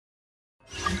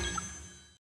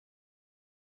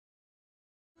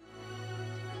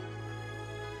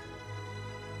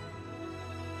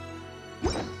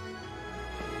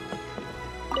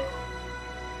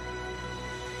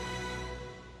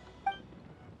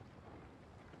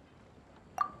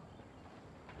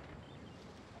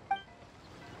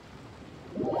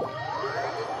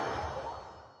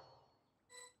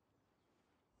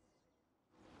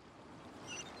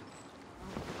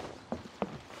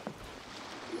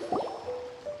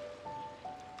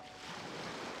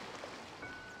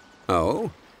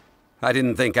Oh? I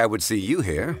didn't think I would see you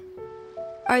here.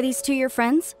 Are these two your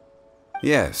friends?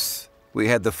 Yes. We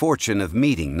had the fortune of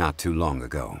meeting not too long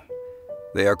ago.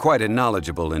 They are quite a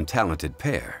knowledgeable and talented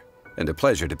pair, and a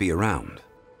pleasure to be around.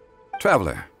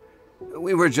 Traveler,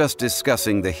 we were just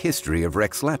discussing the history of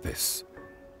Rex Lapis.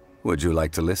 Would you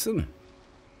like to listen?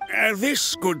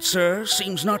 This, good sir,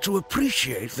 seems not to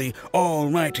appreciate the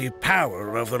almighty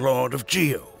power of the Lord of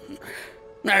Geo.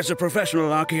 As a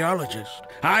professional archaeologist,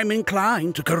 I'm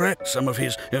inclined to correct some of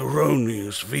his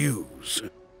erroneous views.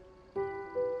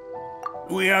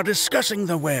 We are discussing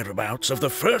the whereabouts of the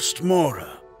first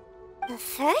Mora. The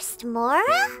first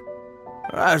Mora?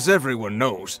 As everyone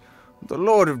knows, the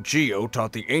Lord of Geo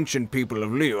taught the ancient people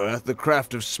of Liyue the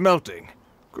craft of smelting,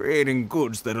 creating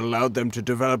goods that allowed them to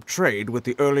develop trade with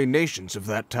the early nations of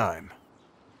that time.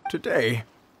 Today,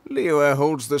 Liyue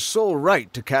holds the sole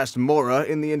right to cast Mora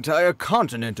in the entire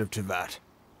continent of Teyvat.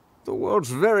 The world's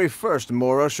very first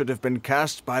Mora should have been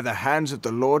cast by the hands of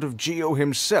the Lord of Geo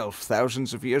himself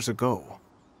thousands of years ago.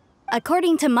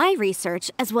 According to my research,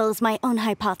 as well as my own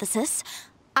hypothesis,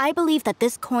 I believe that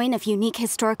this coin of unique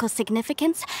historical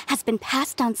significance has been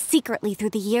passed down secretly through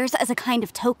the years as a kind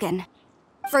of token.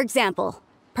 For example,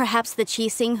 perhaps the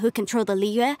Qixing who control the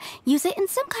Liyue use it in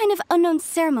some kind of unknown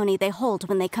ceremony they hold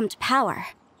when they come to power.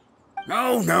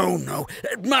 No.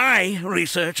 My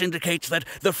research indicates that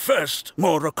the first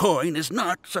Mora coin is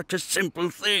not such a simple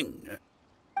thing.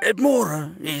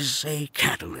 Mora is a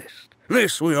catalyst.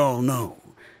 This we all know.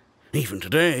 Even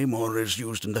today, Mora is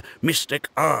used in the mystic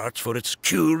arts for its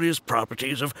curious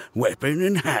properties of weapon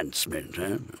enhancement.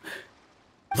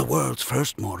 The world's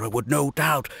first Mora would no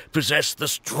doubt possess the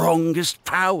strongest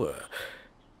power.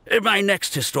 My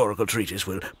next historical treatise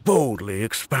will boldly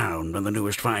expound on the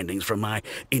newest findings from my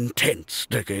intense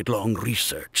decade-long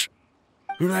research.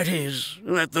 That is,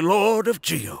 that the Lord of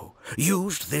Geo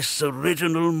used this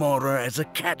original Mora as a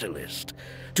catalyst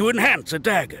to enhance a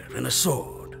dagger and a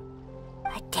sword.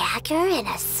 A dagger and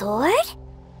a sword?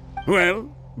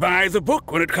 Well, buy the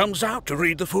book when it comes out to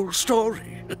read the full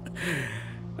story.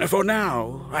 For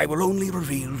now, I will only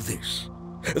reveal this.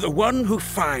 The one who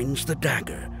finds the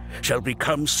dagger shall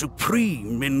become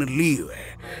supreme in Liyue,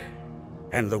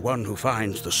 and the one who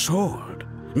finds the sword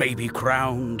may be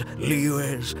crowned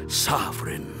Liyue's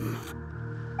sovereign.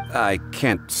 I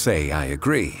can't say I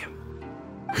agree.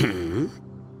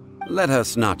 Let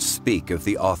us not speak of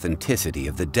the authenticity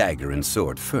of the dagger and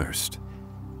sword first.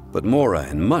 But Mora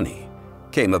and money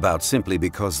came about simply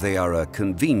because they are a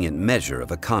convenient measure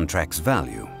of a contract's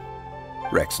value.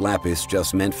 Rex Lapis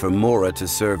just meant for Mora to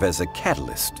serve as a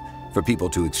catalyst for people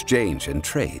to exchange and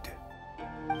trade.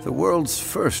 The world's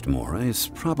first Mora is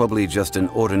probably just an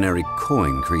ordinary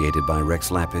coin created by Rex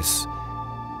Lapis.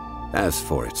 As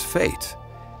for its fate,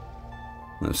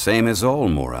 the same as all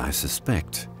Mora, I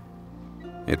suspect.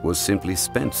 It was simply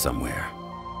spent somewhere.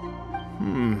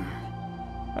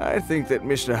 I think that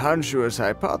Mr. Hanshua's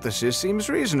hypothesis seems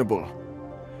reasonable.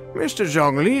 Mr.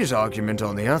 Zhongli's argument,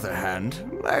 on the other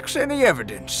hand, lacks any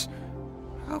evidence.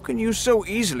 How can you so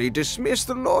easily dismiss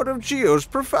the Lord of Geo's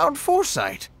profound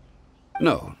foresight?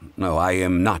 No, I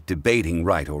am not debating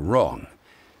right or wrong.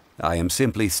 I am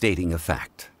simply stating a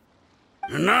fact.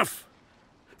 Enough!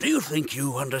 Do you think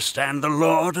you understand the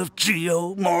Lord of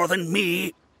Geo more than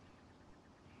me?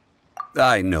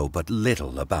 I know but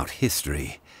little about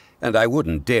history, and I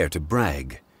wouldn't dare to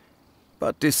brag.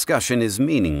 But discussion is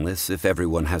meaningless if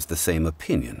everyone has the same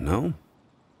opinion, no?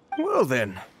 Well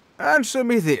then, answer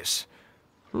me this.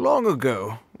 Long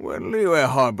ago, when Liyue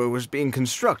Harbor was being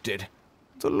constructed,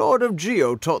 the Lord of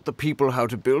Geo taught the people how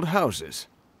to build houses.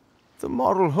 The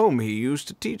model home he used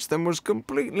to teach them was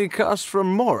completely cast from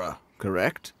Mora,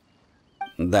 correct?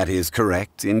 That is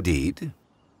correct, indeed.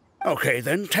 Okay,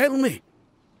 then tell me.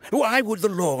 Why would the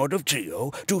Lord of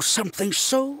Geo do something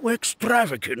so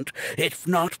extravagant, if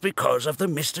not because of the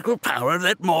mystical power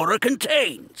that Mora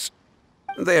contains?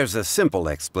 There's a simple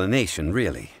explanation,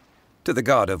 really. To the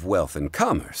god of wealth and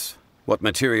commerce, what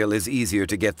material is easier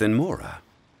to get than Mora?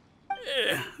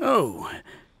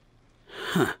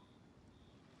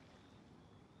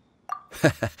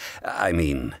 I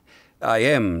mean, I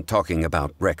am talking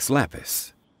about Rex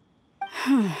Lapis.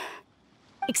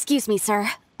 Excuse me, sir.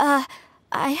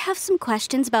 I have some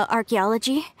questions about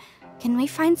archaeology. Can we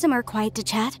find somewhere quiet to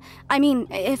chat? I mean,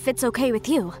 if it's okay with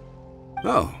you.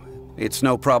 Oh, it's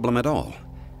no problem at all.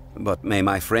 But may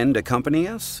my friend accompany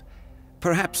us?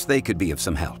 Perhaps they could be of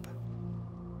some help.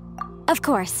 Of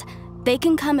course. They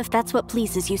can come if that's what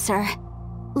pleases you, sir.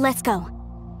 Let's go.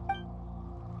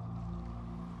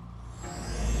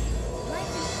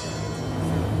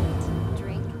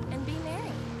 Drink and be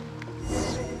merry.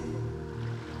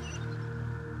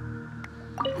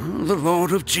 The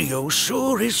Lord of Geo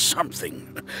sure is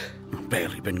something.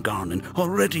 Barely been gone, and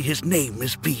already his name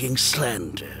is being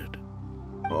slandered.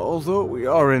 Although we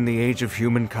are in the age of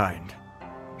humankind,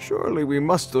 surely we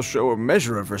must still show a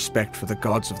measure of respect for the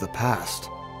gods of the past.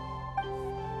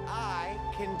 I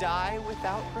can die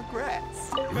without regrets.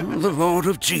 The Lord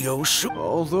of Geo sure...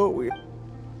 Although we...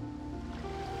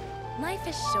 Life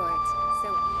is short, so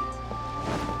eat.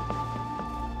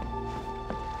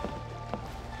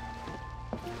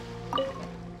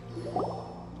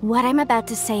 What I'm about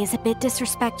to say is a bit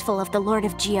disrespectful of the Lord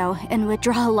of Geo and would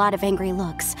draw a lot of angry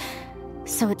looks.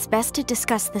 So it's best to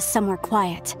discuss this somewhere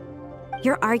quiet.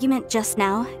 Your argument just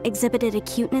now exhibited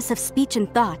acuteness of speech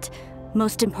and thought.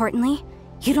 Most importantly,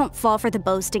 you don't fall for the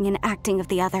boasting and acting of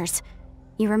the others.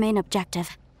 You remain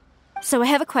objective. So I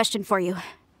have a question for you.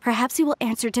 Perhaps you will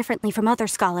answer differently from other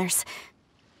scholars.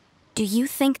 Do you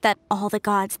think that all the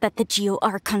gods that the Geo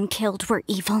Archon killed were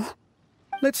evil?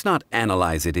 Let's not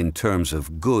analyze it in terms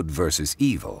of good versus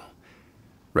evil.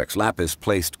 Rex Lapis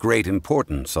placed great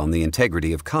importance on the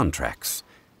integrity of contracts.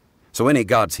 So any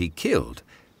gods he killed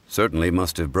certainly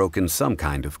must have broken some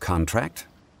kind of contract.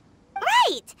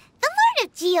 Right! The Lord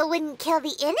of Geo wouldn't kill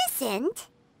the innocent.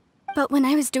 But when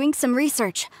I was doing some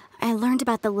research, I learned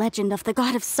about the legend of the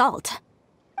god of salt.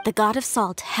 The god of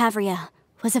salt, Havria,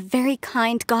 was a very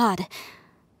kind god,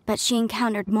 but she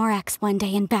encountered Morax one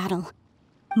day in battle.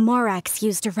 Morax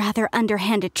used a rather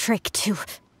underhanded trick to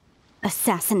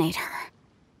assassinate her.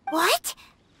 What?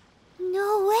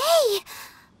 No way!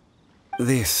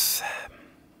 This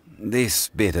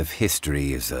bit of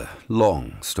history is a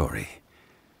long story.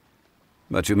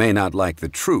 But you may not like the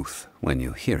truth when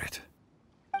you hear it.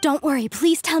 Don't worry,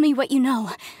 please tell me what you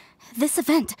know. This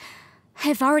event,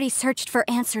 I've already searched for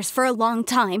answers for a long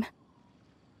time.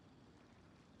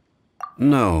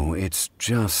 No, it's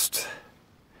just...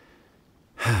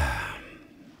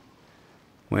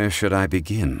 Where should I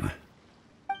begin?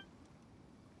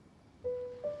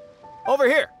 Over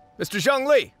here, Mr.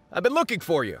 Zhongli. I've been looking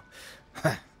for you.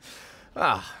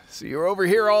 So you're over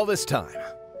here all this time.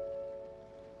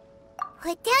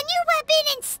 Put down your weapon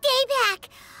and stay back.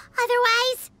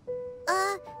 Otherwise,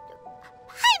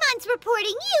 Paimon's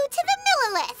reporting you to the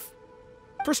Millilith.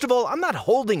 First of all, I'm not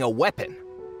holding a weapon.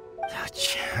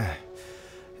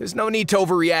 There's no need to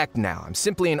overreact now. I'm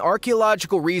simply an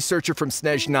archaeological researcher from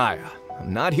Snezhnaya.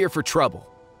 I'm not here for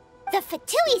trouble. The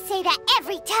Fatui say that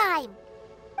every time.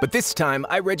 But this time,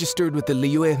 I registered with the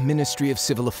Liyue Ministry of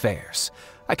Civil Affairs.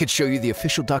 I could show you the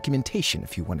official documentation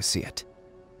if you want to see it.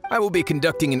 I will be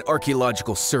conducting an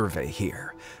archaeological survey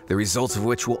here, the results of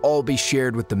which will all be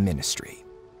shared with the ministry.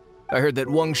 I heard that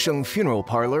Wansheng Funeral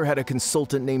Parlor had a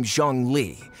consultant named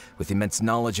Zhongli with immense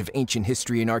knowledge of ancient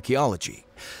history and archaeology.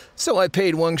 So I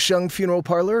paid Wansheng Funeral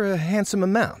Parlor a handsome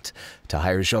amount to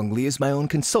hire Zhongli as my own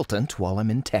consultant while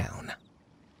I'm in town.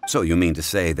 So you mean to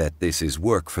say that this is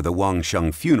work for the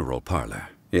Wansheng Funeral Parlor,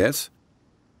 yes?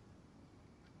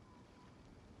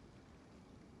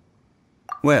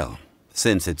 Well,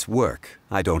 since it's work,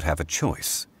 I don't have a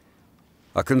choice.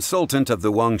 A consultant of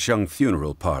the Wansheng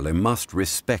Funeral Parlor must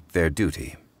respect their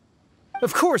duty.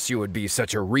 Of course you would be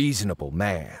such a reasonable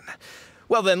man.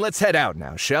 Well then, let's head out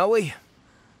now, shall we?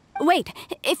 Wait,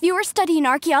 if you are studying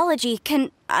archaeology, can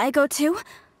I go too?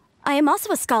 I am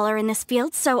also a scholar in this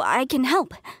field, so I can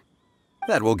help.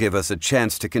 That will give us a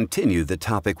chance to continue the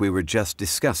topic we were just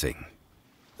discussing.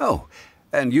 Oh,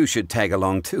 and you should tag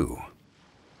along too.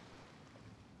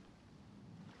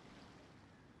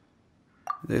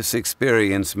 This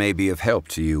experience may be of help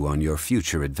to you on your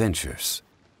future adventures.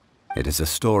 It is a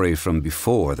story from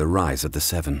before the rise of the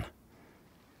Seven.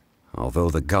 Although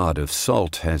the god of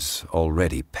salt has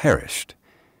already perished,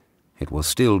 it will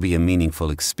still be a meaningful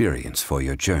experience for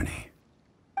your journey.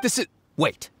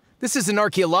 Wait. This is an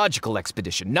archaeological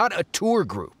expedition, not a tour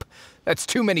group. That's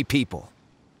too many people.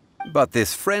 But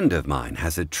this friend of mine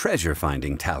has a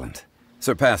treasure-finding talent,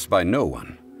 surpassed by no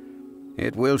one.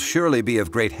 It will surely be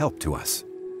of great help to us.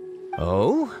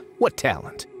 Oh? What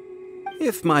talent?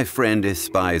 If my friend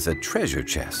espies a treasure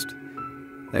chest,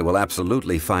 they will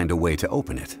absolutely find a way to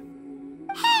open it.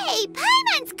 Hey,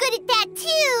 Paimon's good at that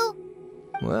too.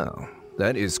 Well,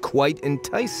 that is quite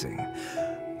enticing.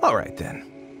 All right then.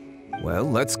 Well,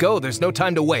 let's go. There's no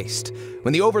time to waste.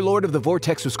 When the Overlord of the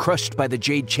Vortex was crushed by the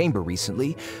Jade Chamber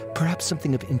recently, perhaps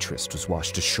something of interest was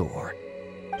washed ashore.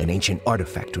 An ancient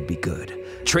artifact would be good.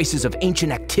 Traces of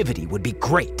ancient activity would be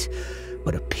great.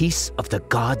 But a piece of the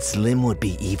god's limb would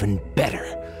be even better.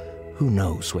 Who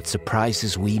knows what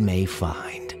surprises we may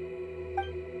find.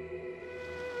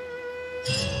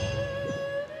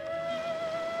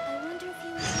 I wonder if he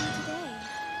will come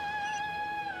today.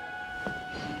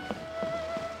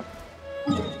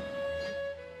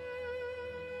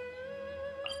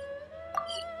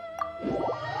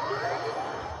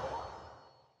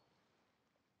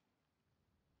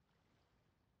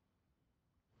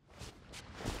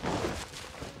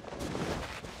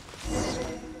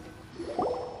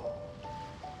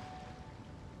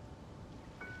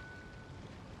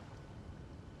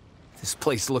 This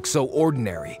place looks so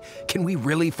ordinary. Can we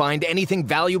really find anything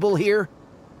valuable here?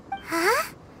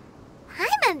 Huh?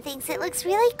 Paimon thinks it looks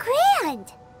really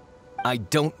grand. I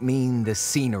don't mean the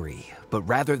scenery, but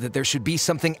rather that there should be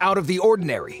something out of the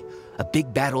ordinary. A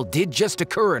big battle did just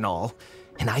occur and all,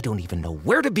 and I don't even know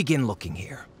where to begin looking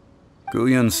here.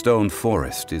 Guyun Stone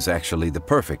Forest is actually the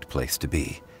perfect place to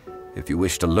be, if you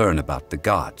wish to learn about the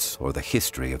gods or the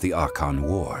history of the Archon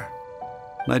War.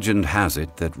 Legend has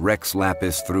it that Rex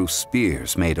Lapis threw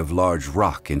spears made of large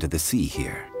rock into the sea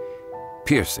here,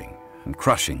 piercing and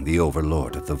crushing the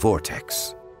overlord of the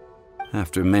vortex.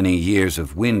 After many years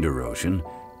of wind erosion,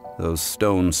 those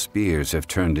stone spears have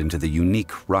turned into the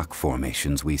unique rock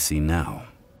formations we see now.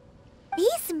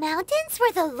 These mountains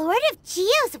were the Lord of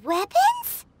Geo's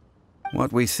weapons?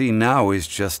 What we see now is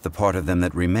just the part of them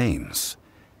that remains.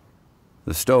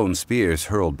 The stone spears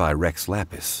hurled by Rex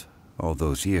Lapis all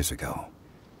those years ago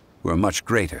were much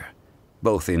greater,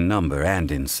 both in number and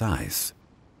in size.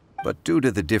 But due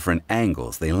to the different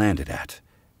angles they landed at,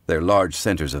 their large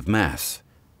centers of mass,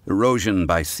 erosion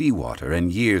by seawater,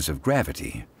 and years of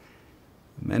gravity,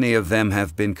 many of them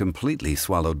have been completely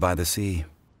swallowed by the sea.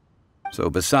 So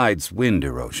besides wind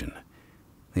erosion,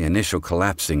 the initial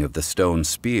collapsing of the stone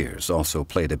spears also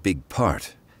played a big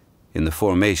part in the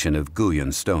formation of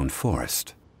Guyun Stone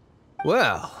Forest.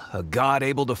 Well, a god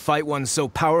able to fight one so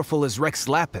powerful as Rex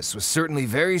Lapis was certainly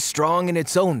very strong in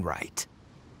its own right.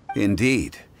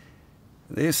 Indeed.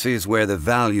 This is where the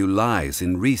value lies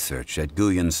in research at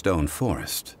Guyun Stone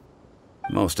Forest.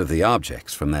 Most of the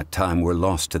objects from that time were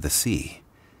lost to the sea.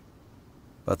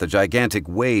 But the gigantic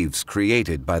waves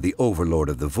created by the overlord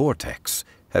of the vortex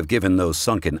have given those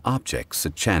sunken objects a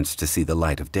chance to see the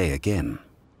light of day again.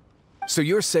 So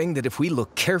you're saying that if we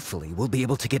look carefully, we'll be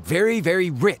able to get very, very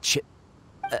rich.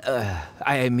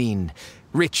 I mean,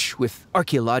 rich with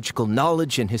archaeological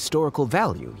knowledge and historical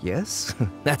value, yes?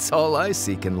 That's all I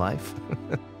seek in life.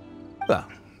 Well,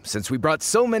 since we brought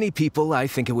so many people, I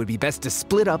think it would be best to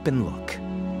split up and look.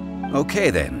 Okay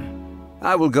then.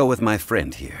 I will go with my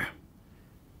friend here.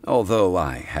 Although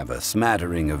I have a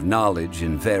smattering of knowledge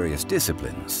in various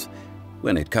disciplines,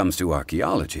 when it comes to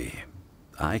archaeology,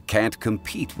 I can't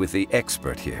compete with the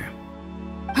expert here.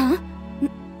 Huh?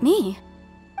 Me?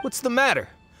 What's the matter?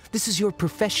 This is your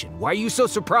profession. Why are you so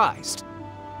surprised?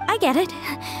 I get it.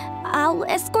 I'll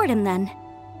escort him then.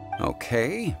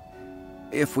 Okay.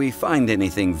 If we find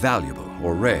anything valuable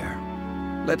or rare,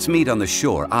 let's meet on the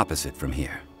shore opposite from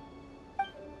here.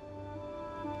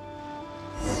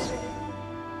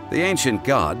 The ancient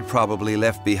god probably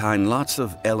left behind lots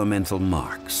of elemental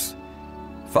marks.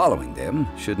 Following them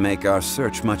should make our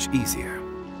search much easier.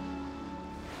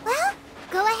 Well,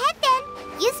 go ahead then.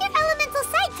 Use your elemental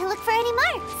sight to look for any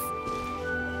marks.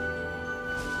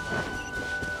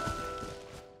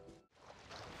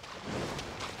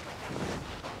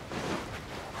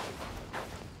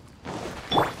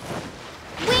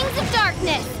 Wings of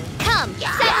darkness! Come,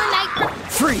 sever night.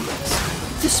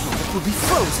 Freeze! This moment will be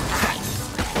frozen.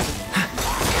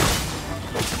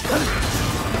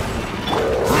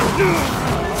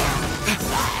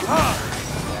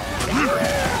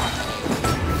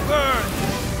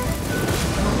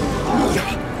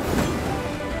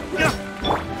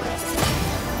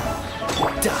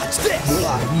 Dodge this!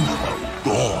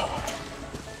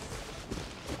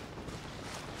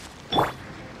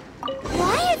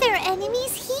 Why are there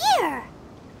enemies here?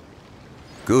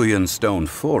 Guyun Stone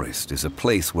Forest is a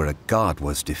place where a god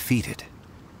was defeated,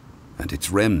 and its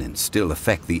remnants still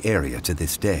affect the area to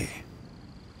this day.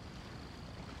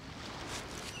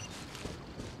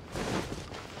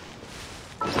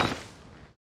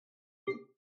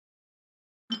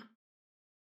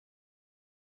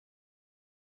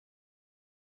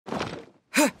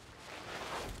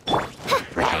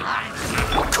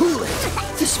 Cool it!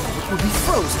 This moment will be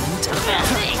frozen in time.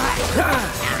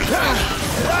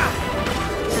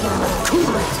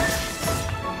 Cool it!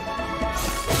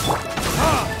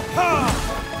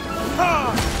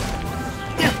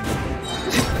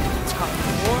 Time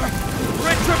for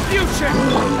retribution!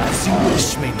 As you wish,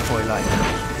 mein Fräulein.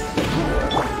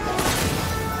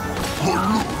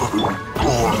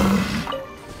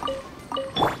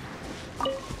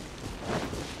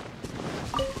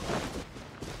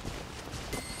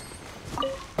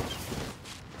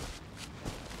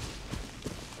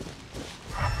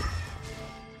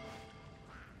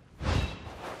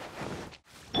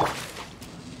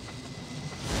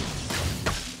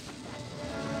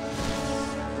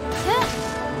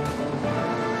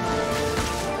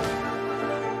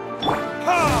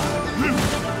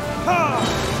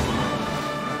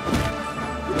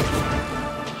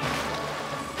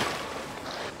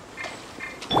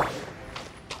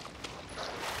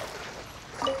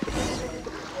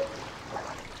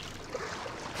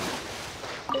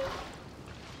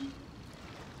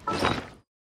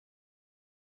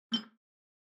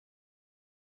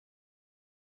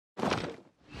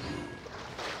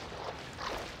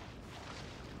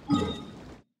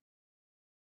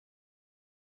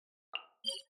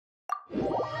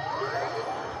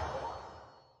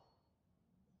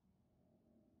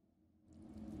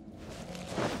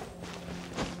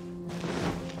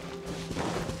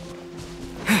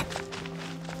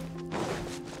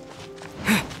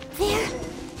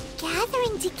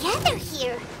 together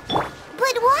here.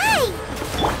 But why?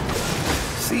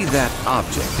 See that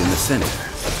object in the center?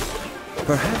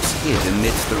 Perhaps it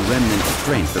emits the remnant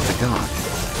strength of the god.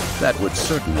 That would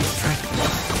certainly attract me.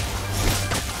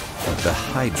 But the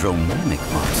hydromimic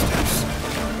monsters...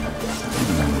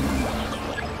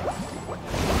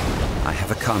 I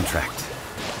have a contract,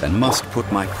 and must put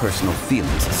my personal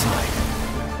feelings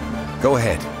aside. Go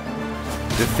ahead.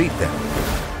 Defeat them,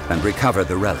 and recover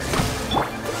the relic.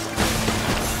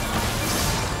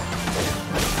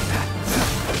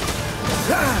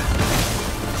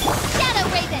 Shadow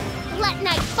Raven, let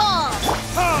night fall!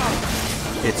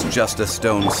 It's just a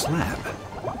stone slab,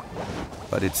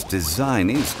 but its design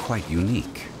is quite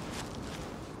unique.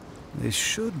 This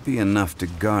should be enough to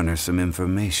garner some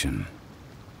information.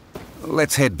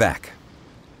 Let's head back.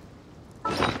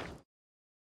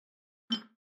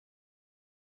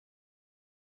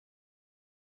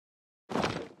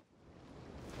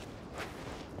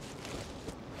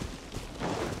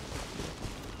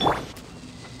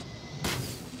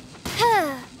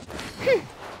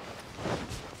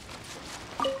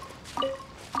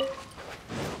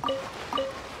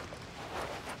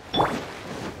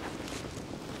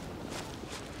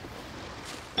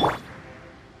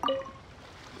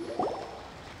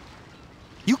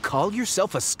 You call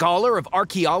yourself a scholar of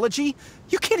archaeology?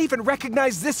 You can't even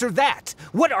recognize this or that.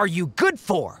 What are you good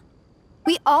for?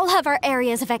 We all have our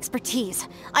areas of expertise.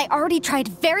 I already tried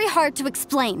very hard to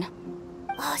explain.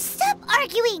 Oh, stop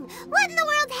arguing! What in the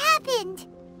world happened?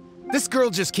 This girl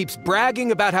just keeps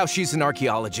bragging about how she's an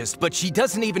archaeologist, but she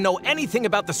doesn't even know anything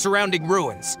about the surrounding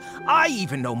ruins. I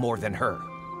even know more than her.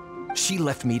 She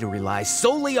left me to rely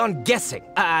solely on guessing,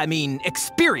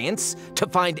 experience, to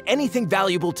find anything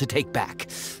valuable to take back.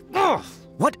 Ugh,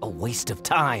 what a waste of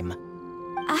time.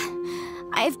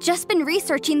 I've just been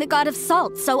researching the god of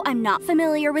salt, so I'm not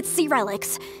familiar with sea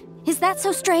relics. Is that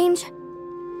so strange?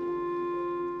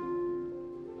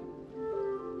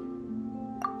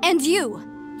 And you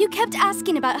kept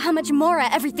asking about how much Mora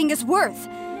everything is worth.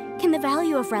 Can the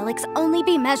value of relics only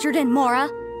be measured in Mora?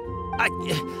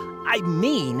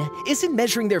 Isn't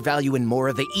measuring their value in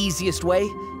Mora the easiest way?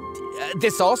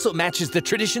 This also matches the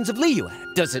traditions of Liyue,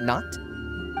 does it not?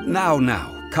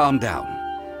 Now, calm down.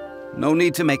 No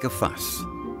need to make a fuss.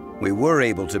 We were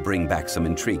able to bring back some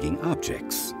intriguing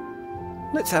objects.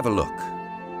 Let's have a look.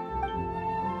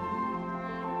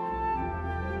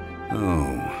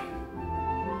 Oh,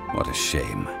 what a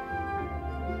shame.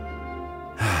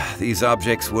 These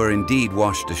objects were indeed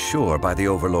washed ashore by the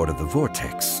Overlord of the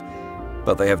Vortex,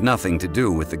 but they have nothing to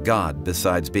do with the god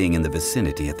besides being in the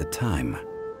vicinity at the time.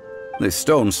 The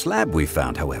stone slab we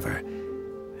found, however,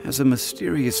 has a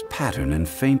mysterious pattern and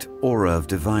faint aura of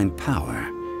divine power.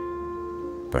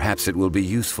 Perhaps it will be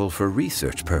useful for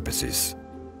research purposes.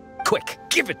 Quick,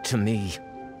 give it to me.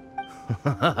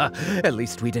 At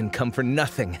least we didn't come for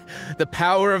nothing. The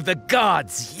power of the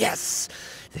gods, yes!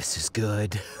 This is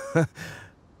good.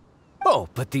 Oh,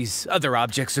 but these other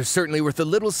objects are certainly worth a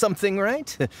little something,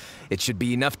 right? It should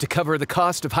be enough to cover the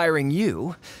cost of hiring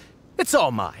you. It's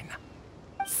all mine.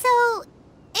 So,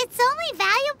 it's only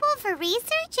valuable for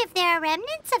research if there are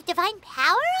remnants of divine power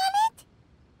on it?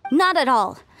 Not at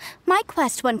all. My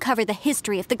quest to uncover the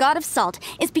history of the god of salt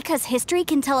is because history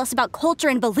can tell us about culture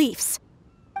and beliefs.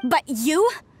 But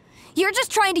you're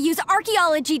just trying to use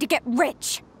archaeology to get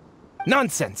rich.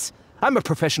 Nonsense! I'm a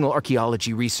professional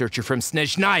archaeology researcher from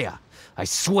Snezhnaya. I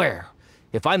swear,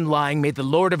 if I'm lying, may the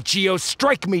Lord of Geo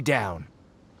strike me down.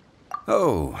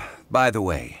 Oh, by the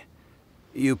way,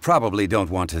 you probably don't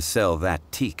want to sell that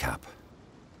teacup.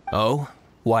 Oh?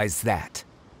 Why's that?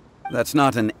 That's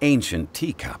not an ancient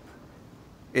teacup.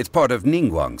 It's part of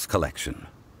Ningguang's collection.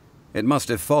 It must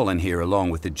have fallen here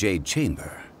along with the Jade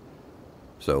Chamber.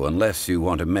 So unless you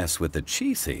want to mess with the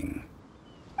Qixing...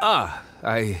 Ah,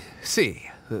 I see.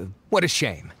 What a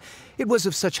shame. It was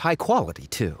of such high quality,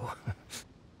 too.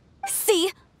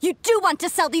 See? You do want to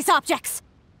sell these objects!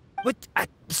 But,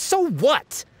 so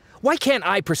what? Why can't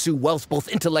I pursue wealth both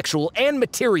intellectual and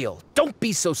material? Don't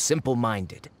be so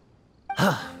simple-minded.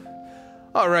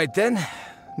 All right, then.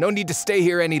 No need to stay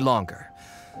here any longer.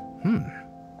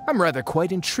 I'm rather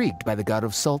quite intrigued by the God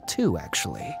of Salt, too,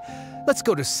 actually. Let's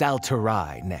go to Sal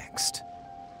Terrae next.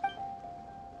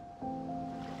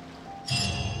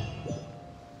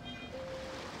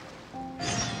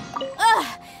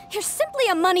 You're simply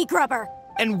a money grubber!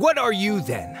 And what are you,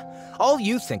 then? All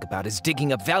you think about is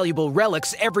digging up valuable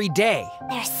relics every day.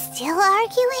 They're still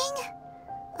arguing?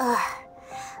 Ugh.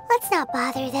 Let's not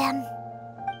bother them.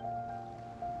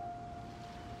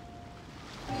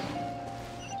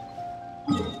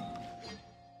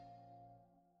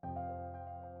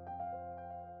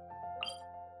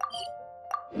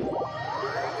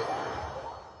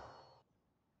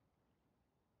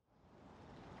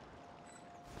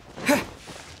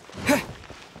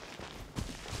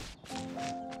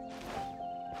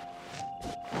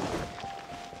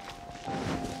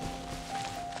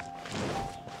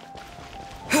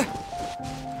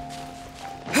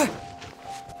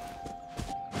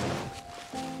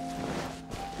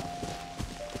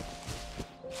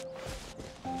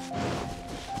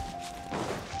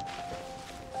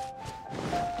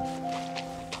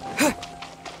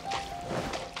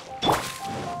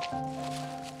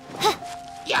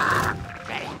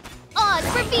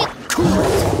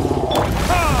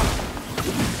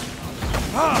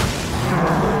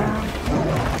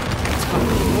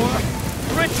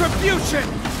 Retribution!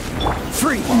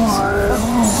 Freeze!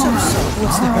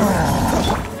 What's the hurry?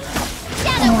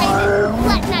 Shadow Raven,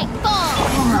 let night fall!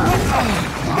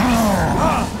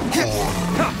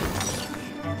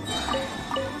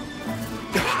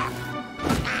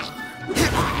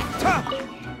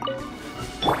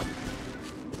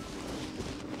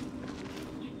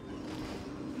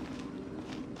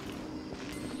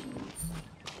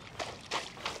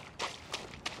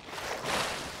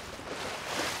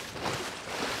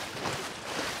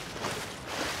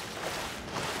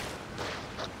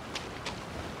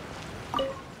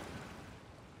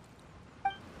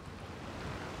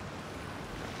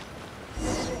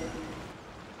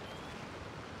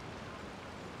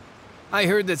 I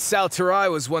heard that Sal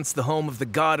Terrae was once the home of the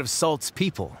god of Salt's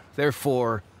people.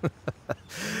 Therefore,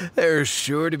 there's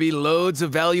sure to be loads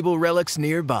of valuable relics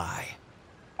nearby.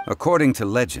 According to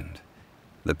legend,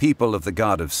 the people of the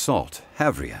god of Salt,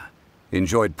 Havria,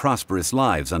 enjoyed prosperous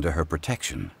lives under her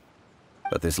protection.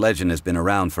 But this legend has been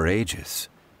around for ages.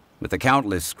 With the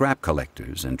countless scrap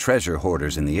collectors and treasure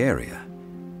hoarders in the area,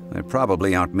 there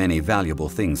probably aren't many valuable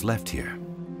things left here.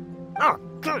 Oh,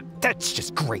 good. That's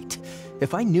just great.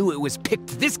 If I knew it was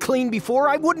picked this clean before,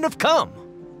 I wouldn't have come.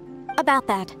 About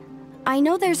that, I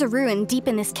know there's a ruin deep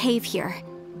in this cave here.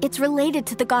 It's related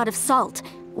to the god of Salt,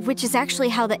 which is actually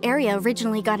how the area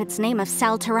originally got its name of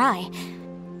Sal Terrae.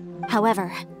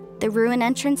 However, the ruin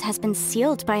entrance has been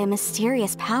sealed by a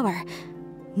mysterious power.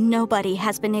 Nobody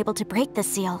has been able to break the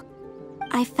seal.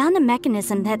 I found a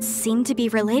mechanism that seemed to be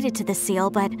related to the seal,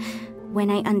 but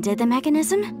when I undid the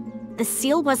mechanism, the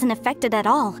seal wasn't affected at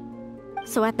all.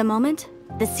 So at the moment,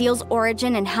 the seal's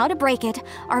origin and how to break it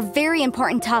are very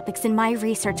important topics in my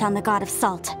research on the god of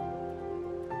Salt.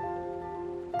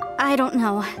 I don't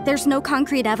know, there's no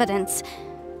concrete evidence,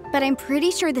 but I'm pretty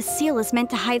sure the seal is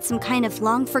meant to hide some kind of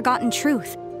long-forgotten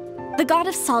truth. The god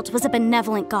of Salt was a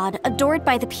benevolent god, adored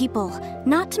by the people,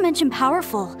 not to mention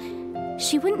powerful.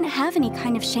 She wouldn't have any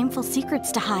kind of shameful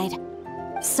secrets to hide.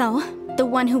 So, the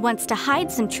one who wants to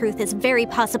hide some truth is very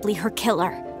possibly her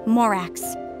killer, Morax.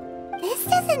 This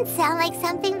doesn't sound like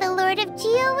something the Lord of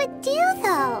Geo would do,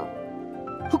 though.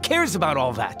 Who cares about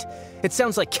all that? It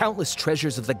sounds like countless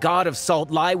treasures of the god of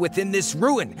Salt lie within this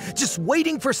ruin, just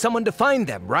waiting for someone to find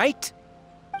them, right?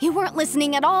 You weren't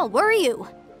listening at all, were you?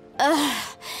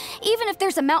 Ugh. Even if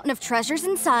there's a mountain of treasures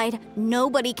inside,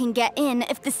 nobody can get in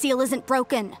if the seal isn't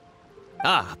broken.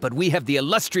 Ah, but we have the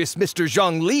illustrious Mr.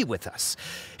 Zhongli with us.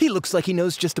 He looks like he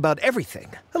knows just about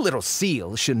everything. A little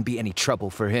seal shouldn't be any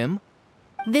trouble for him.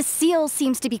 This seal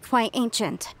seems to be quite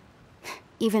ancient.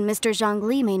 Even Mr.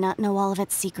 Zhongli may not know all of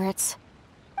its secrets.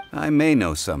 I may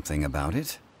know something about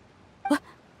it.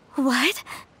 What?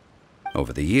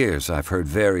 Over the years, I've heard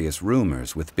various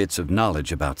rumors with bits of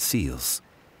knowledge about seals.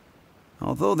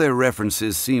 Although their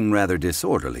references seem rather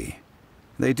disorderly,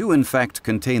 they do in fact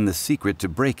contain the secret to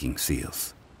breaking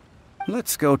seals.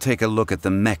 Let's go take a look at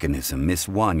the mechanism Miss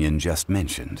Wanyan just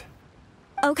mentioned.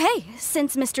 Okay,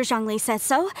 since Mr. Zhongli says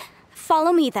so,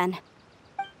 follow me then.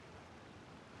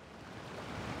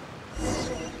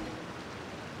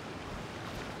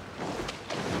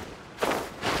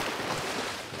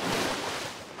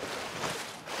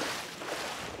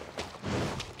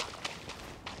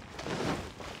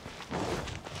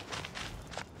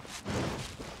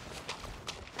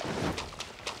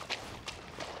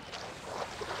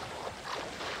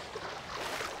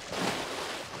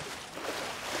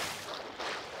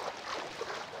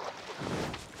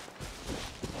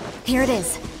 Here it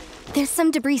is. There's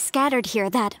some debris scattered here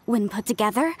that, when put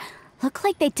together, look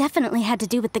like they definitely had to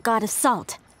do with the god of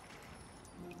Salt.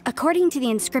 According to the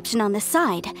inscription on the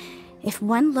side, if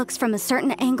one looks from a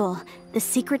certain angle, the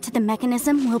secret to the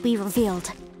mechanism will be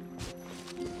revealed.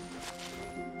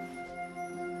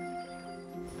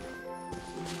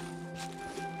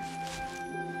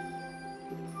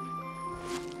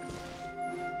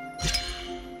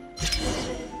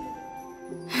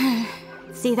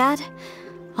 See that?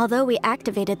 Although we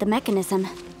activated the mechanism,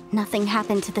 nothing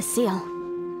happened to the seal.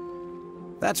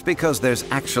 That's because there's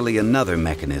actually another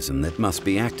mechanism that must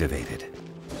be activated.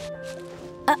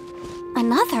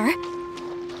 Another?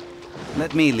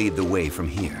 Let me lead the way from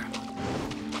here.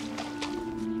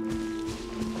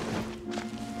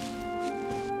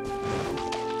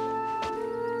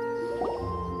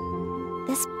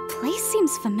 This place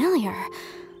seems familiar.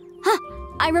 Huh,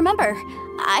 I remember.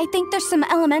 I think there's some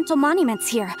elemental monuments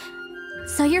here.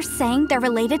 So you're saying they're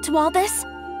related to all this?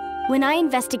 When I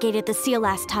investigated the seal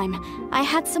last time, I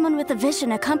had someone with a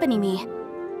vision accompany me.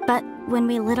 But when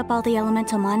we lit up all the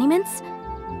elemental monuments,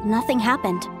 nothing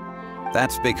happened.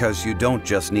 That's because you don't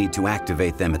just need to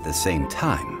activate them at the same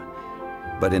time,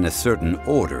 but in a certain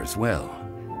order as well.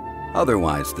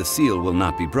 Otherwise, the seal will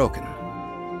not be broken.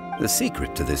 The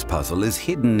secret to this puzzle is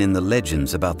hidden in the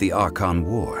legends about the Archon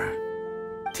War.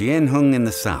 Tianheng in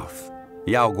the south,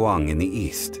 Yaoguang in the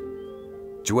east,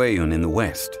 Guyun in the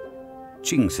west,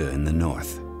 Qingce in the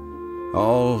north.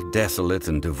 All desolate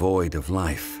and devoid of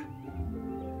life.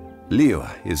 Liyue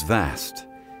is vast,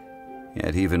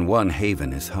 yet even one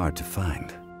haven is hard to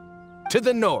find. To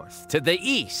the north, to the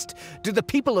east. Do the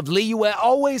people of Liyue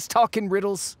always talk in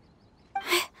riddles?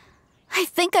 I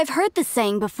think I've heard this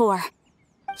saying before.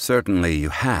 Certainly you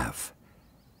have.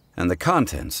 And the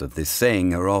contents of this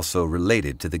saying are also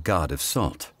related to the god of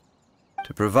salt.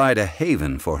 To provide a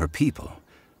haven for her people,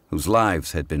 whose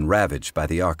lives had been ravaged by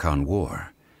the Archon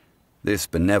War, this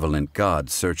benevolent god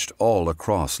searched all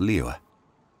across Liyue.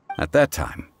 At that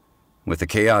time, with the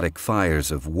chaotic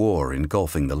fires of war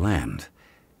engulfing the land,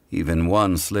 even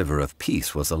one sliver of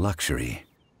peace was a luxury.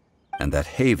 And that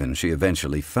haven she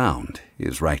eventually found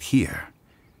is right here.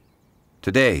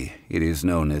 Today, it is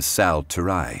known as Sal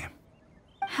Terrae.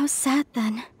 How sad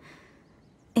then.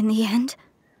 In the end,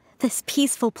 this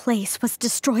peaceful place was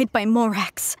destroyed by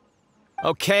Morax.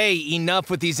 Okay, enough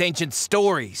with these ancient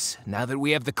stories. Now that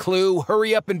we have the clue,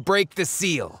 hurry up and break the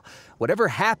seal. Whatever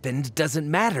happened doesn't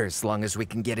matter as long as we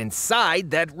can get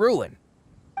inside that ruin.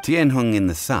 Tianheng in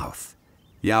the south,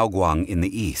 Yaoguang in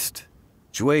the east,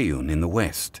 Guyun in the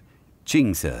west,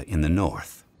 Qingce in the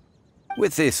north.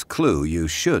 With this clue, you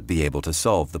should be able to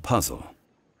solve the puzzle.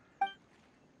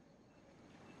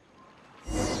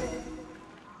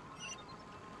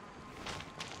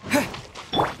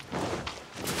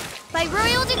 By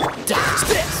royal Dodge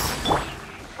this!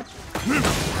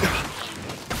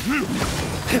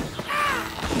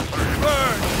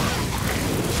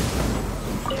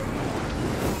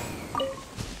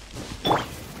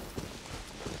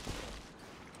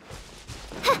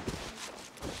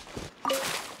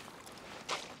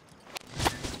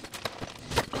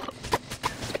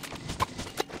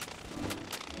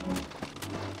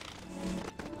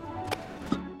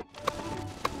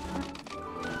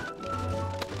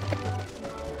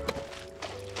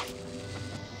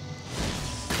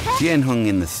 Tianheng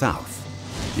in the south,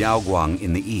 Yaoguang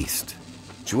in the east,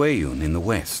 Guyun in the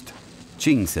west,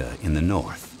 Qingce in the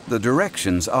north. The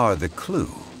directions are the clue.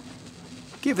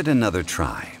 Give it another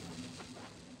try.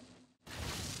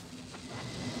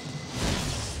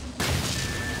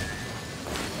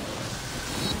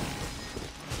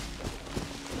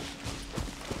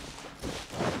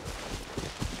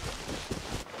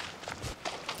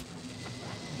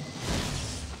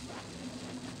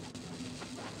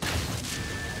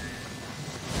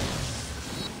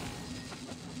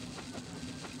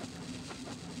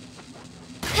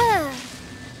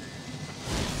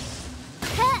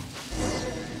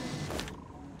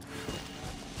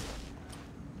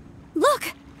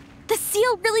 Look! The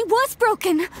seal really was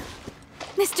broken!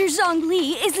 Mr.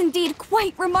 Zhongli is indeed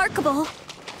quite remarkable.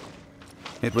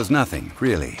 It was nothing,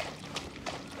 really.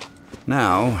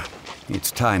 Now, it's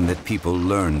time that people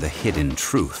learn the hidden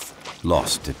truth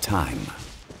lost to time.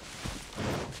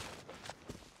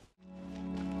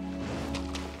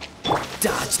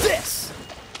 Dodge this!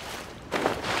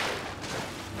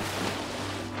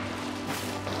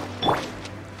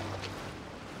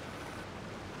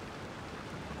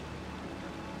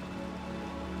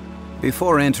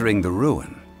 Before entering the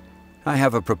ruin, I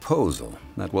have a proposal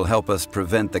that will help us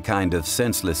prevent the kind of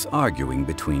senseless arguing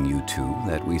between you two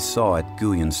that we saw at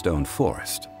Guyun Stone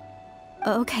Forest.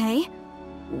 Okay.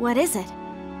 What is it?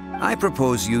 I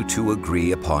propose you two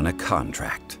agree upon a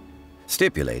contract,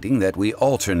 stipulating that we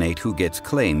alternate who gets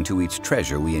claim to each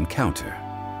treasure we encounter,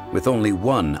 with only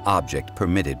one object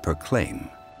permitted per claim.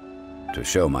 To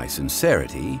show my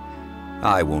sincerity,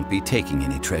 I won't be taking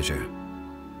any treasure.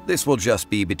 This will just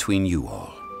be between you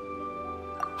all.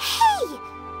 Hey!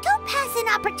 Don't pass an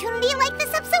opportunity like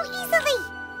this up so easily!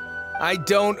 I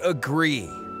don't agree.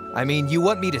 I mean, you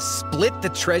want me to split the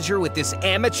treasure with this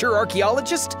amateur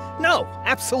archaeologist? No,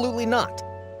 absolutely not.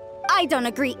 I don't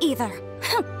agree either.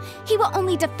 He will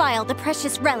only defile the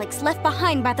precious relics left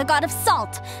behind by the god of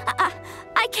salt.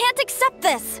 I can't accept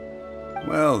this.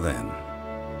 Well then,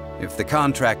 if the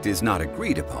contract is not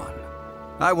agreed upon,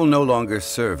 I will no longer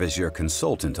serve as your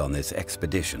consultant on this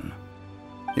expedition.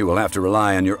 You will have to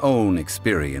rely on your own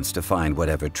experience to find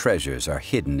whatever treasures are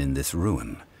hidden in this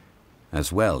ruin,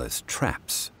 as well as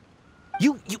traps.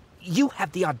 You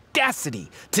have the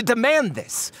audacity to demand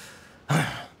this.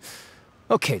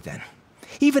 Okay then.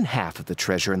 Even half of the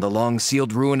treasure in the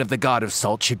long-sealed ruin of the god of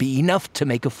salt should be enough to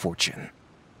make a fortune.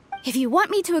 If you want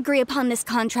me to agree upon this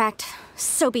contract,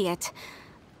 so be it.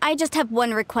 I just have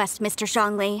one request, Mr.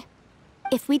 Zhongli.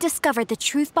 If we discover the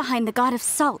truth behind the God of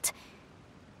Salt,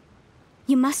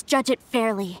 you must judge it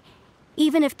fairly,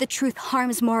 even if the truth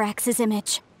harms Morax's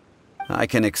image. I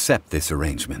can accept this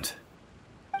arrangement.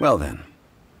 Well then,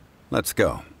 let's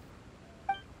go.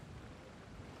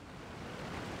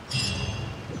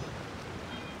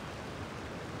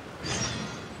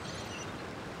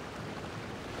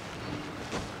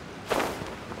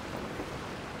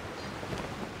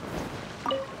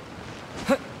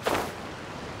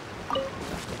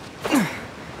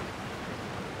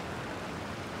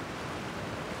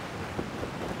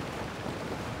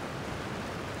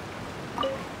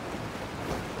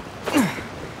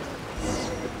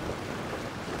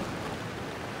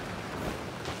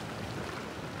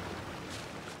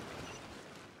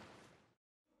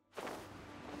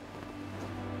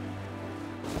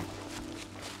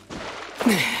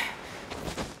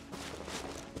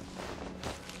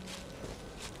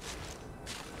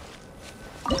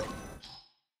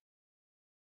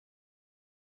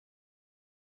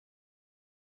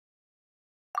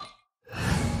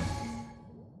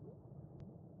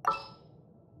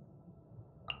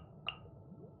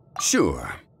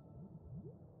 Sure.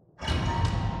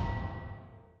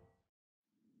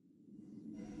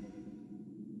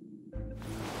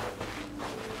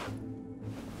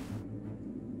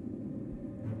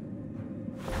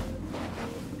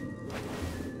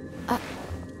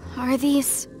 Are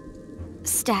these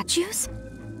statues?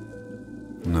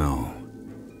 No.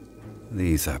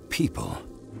 These are people.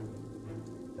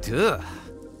 Duh.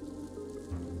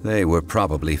 They were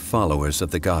probably followers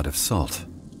of the God of Salt.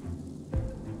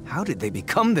 How did they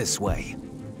become this way?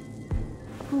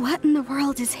 What in the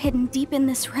world is hidden deep in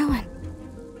this ruin?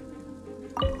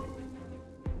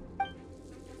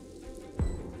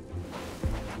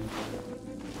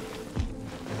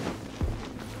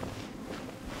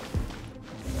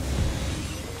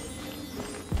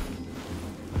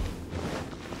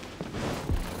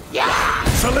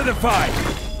 Solidify!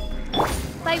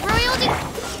 By royal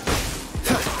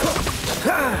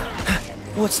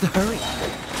What's the hurry?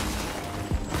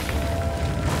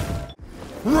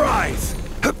 Rise!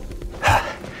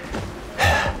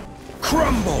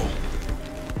 Crumble!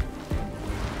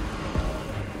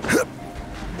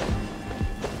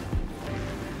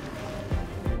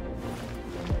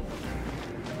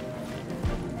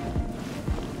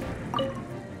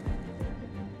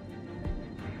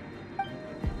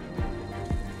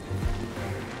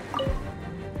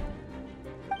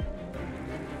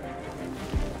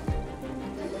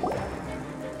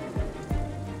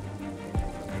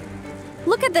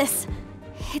 Look at this!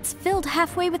 It's filled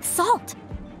halfway with salt.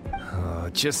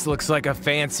 Just looks like a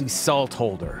fancy salt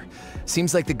holder.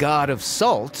 Seems like the God of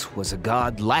Salt was a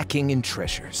god lacking in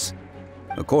treasures.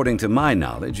 According to my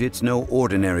knowledge, it's no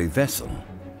ordinary vessel.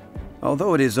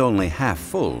 Although it is only half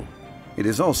full, it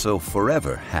is also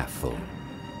forever half full.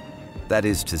 That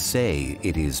is to say,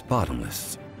 it is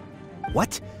bottomless.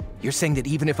 What? You're saying that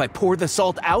even if I pour the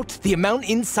salt out, the amount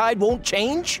inside won't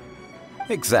change?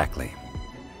 Exactly.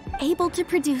 Able to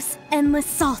produce endless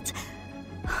salt.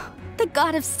 The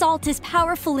God of Salt is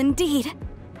powerful indeed.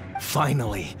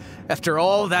 Finally, after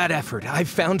all that effort, I've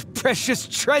found precious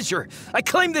treasure. I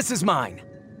claim this as mine.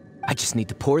 I just need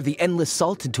to pour the endless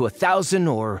salt into 1,000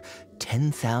 or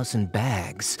 10,000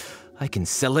 bags. I can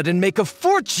sell it and make a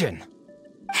fortune!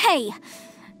 Hey!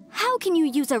 How can you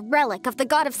use a relic of the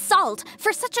God of Salt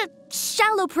for such a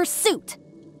shallow pursuit?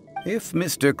 If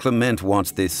Mr. Kliment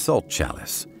wants this salt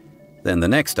chalice, then the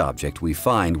next object we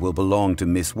find will belong to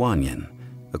Miss Wanyan,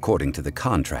 according to the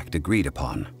contract agreed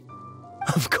upon.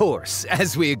 Of course,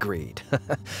 as we agreed.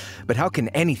 But how can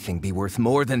anything be worth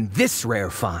more than this rare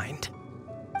find?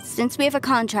 Since we have a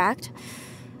contract,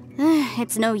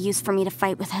 it's no use for me to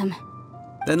fight with him.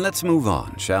 Then let's move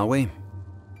on, shall we?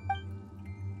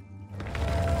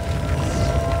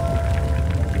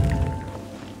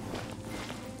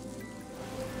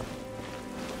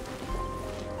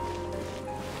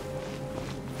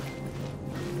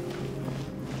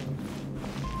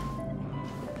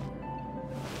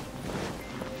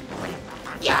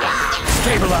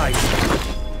 Stabilize!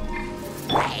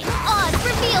 odds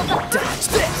reveal the Dodge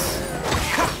this!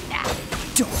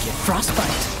 Don't get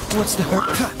frostbite. What's the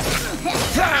hurt?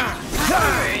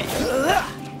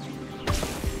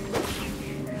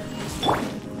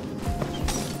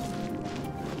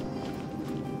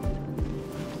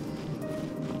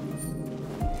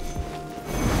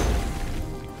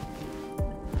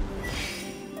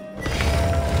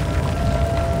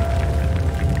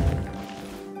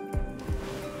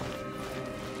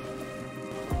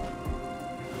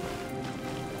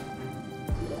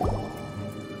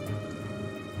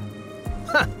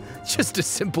 Ha! Just a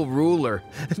simple ruler.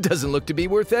 It doesn't look to be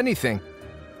worth anything.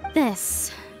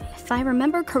 This, if I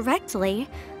remember correctly,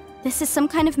 this is some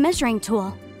kind of measuring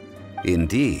tool.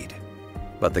 Indeed.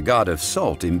 But the god of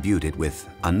salt imbued it with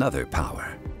another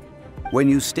power. When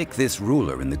you stick this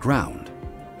ruler in the ground,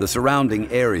 the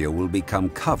surrounding area will become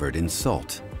covered in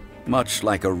salt, much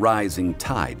like a rising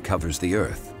tide covers the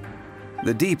earth.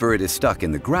 The deeper it is stuck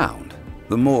in the ground,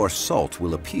 the more salt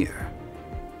will appear.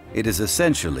 It is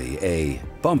essentially a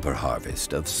bumper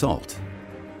harvest of salt.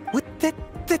 What?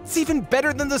 That's even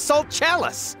better than the salt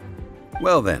chalice!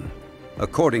 Well then,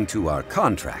 according to our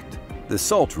contract, the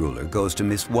salt ruler goes to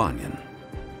Miss Wanyan.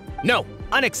 No,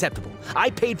 unacceptable. I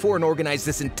paid for and organized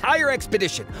this entire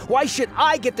expedition. Why should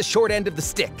I get the short end of the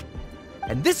stick?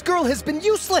 And this girl has been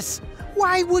useless.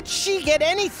 Why would she get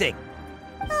anything?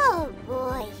 Oh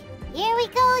boy, here we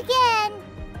go again.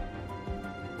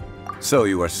 So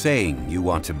you are saying you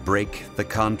want to break the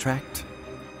contract?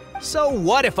 So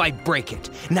what if I break it?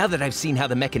 Now that I've seen how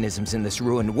the mechanisms in this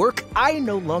ruin work, I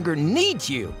no longer need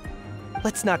you.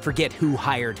 Let's not forget who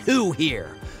hired who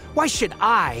here. Why should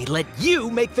I let you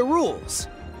make the rules?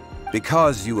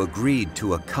 Because you agreed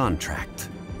to a contract.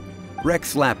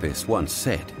 Rex Lapis once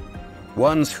said,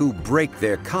 "Ones who break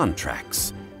their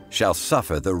contracts shall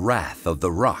suffer the wrath of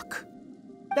the rock."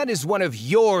 That is one of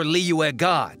your Liyue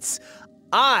gods.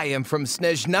 I am from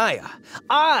Snezhnaya.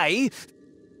 I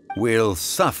will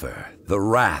suffer the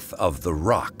wrath of the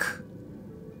rock.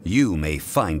 You may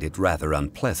find it rather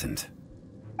unpleasant.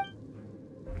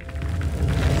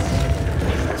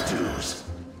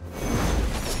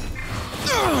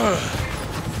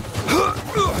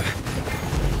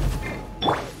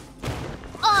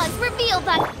 Oz, reveal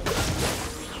that.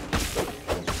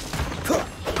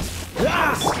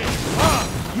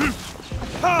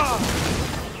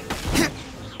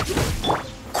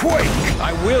 Quake!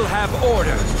 I will have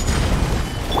order.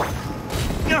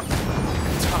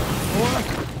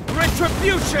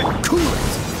 Retribution! Cool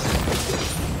it!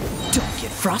 Don't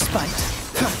get frostbite.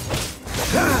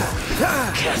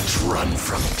 Can't run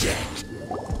from death.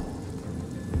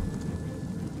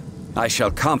 I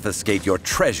shall confiscate your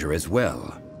treasure as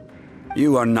well.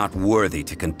 You are not worthy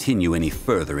to continue any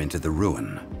further into the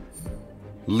ruin.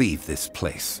 Leave this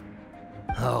place.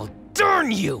 Oh,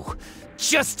 darn you!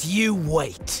 Just you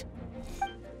wait.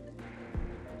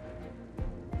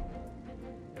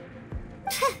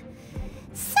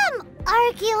 Some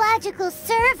archaeological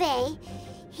survey.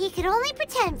 He could only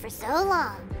pretend for so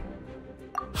long.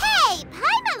 Hey,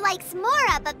 Paimon likes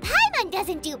Mora, but Paimon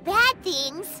doesn't do bad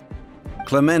things.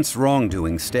 Climent's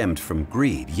wrongdoing stemmed from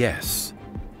greed, yes.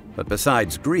 But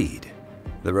besides greed,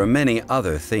 there are many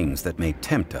other things that may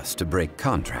tempt us to break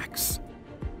contracts.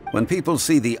 When people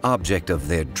see the object of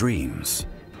their dreams,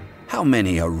 how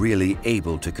many are really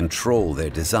able to control their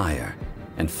desire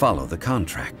and follow the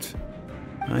contract?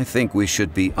 I think we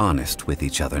should be honest with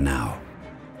each other now.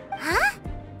 Huh?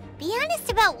 Be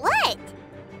honest about what?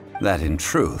 That in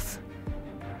truth,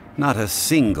 not a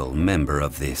single member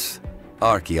of this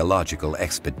archeological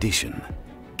expedition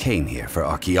came here for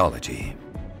archaeology.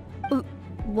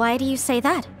 Why do you say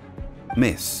that?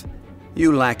 Miss,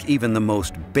 you lack even the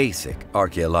most basic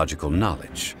archaeological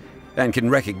knowledge and can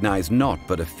recognize naught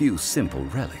but a few simple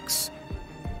relics.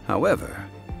 However,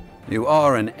 you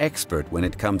are an expert when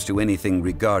it comes to anything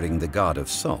regarding the god of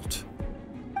salt.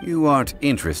 You aren't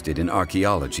interested in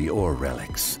archaeology or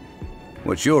relics.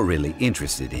 What you're really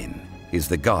interested in is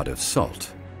the god of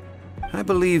salt. I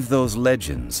believe those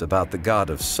legends about the god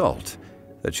of salt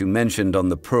that you mentioned on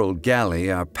the Pearl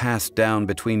Galley are passed down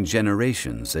between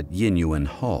generations at Guyun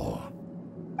Hall.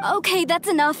 Okay, that's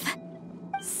enough.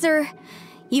 Sir,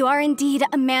 you are indeed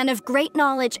a man of great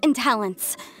knowledge and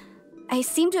talents. I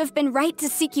seem to have been right to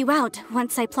seek you out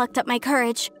once I plucked up my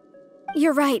courage.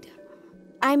 You're right.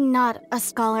 I'm not a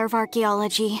scholar of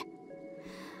archaeology.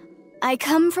 I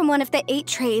come from one of the 8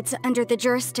 trades under the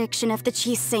jurisdiction of the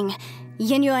Qixing,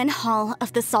 Guyun Hall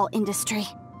of the salt industry.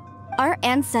 Our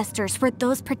ancestors were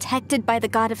those protected by the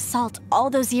god of salt all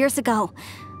those years ago,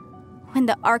 when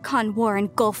the Archon War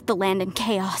engulfed the land in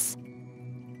chaos.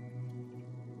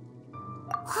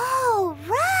 Oh,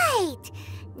 right!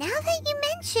 Now that you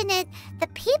mention it, the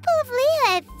people of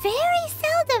Liyue very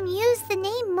seldom use the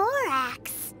name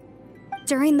Morax.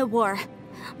 During the war,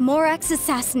 Morax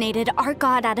assassinated our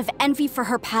god out of envy for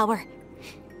her power.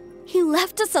 He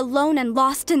left us alone and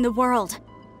lost in the world.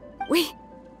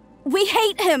 We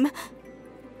hate him!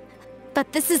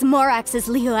 But this is Morax's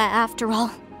Liyue after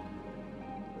all.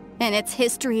 And its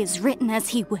history is written as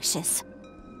he wishes.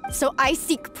 So I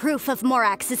seek proof of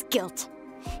Morax's guilt.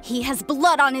 He has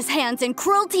blood on his hands and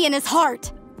cruelty in his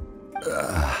heart.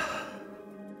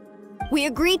 We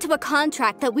agreed to a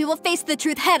contract that we will face the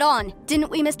truth head-on,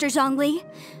 didn't we, Mr. Zhongli?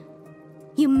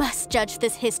 You must judge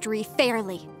this history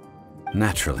fairly.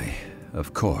 Naturally,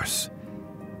 of course.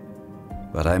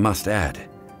 But I must add,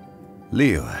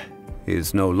 Liyue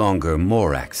is no longer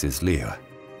Morax's Liyue.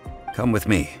 Come with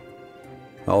me.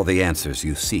 All the answers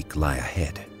you seek lie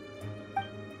ahead.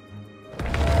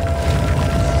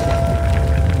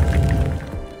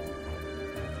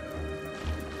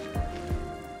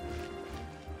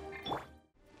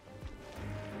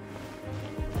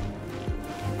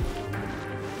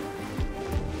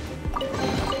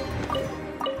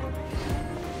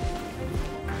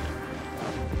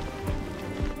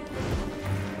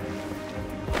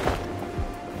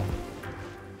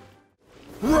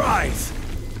 Rise!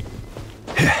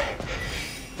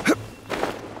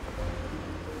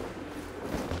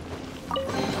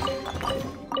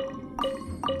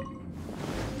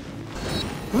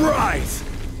 Rise!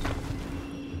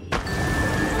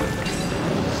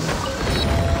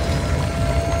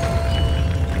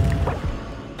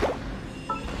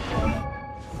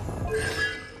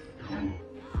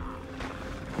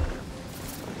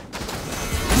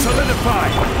 Solidify!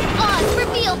 Oz,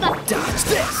 reveal the... Dodge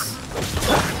this!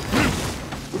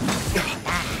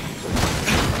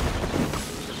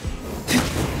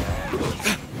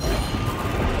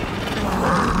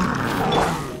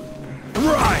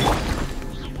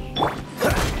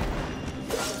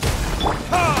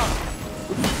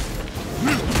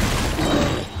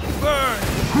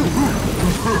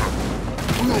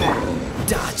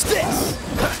 Dodge this!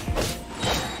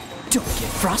 Don't get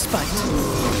frostbite.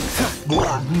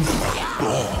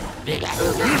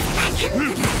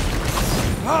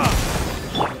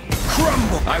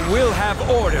 Crumble! I will have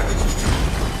order!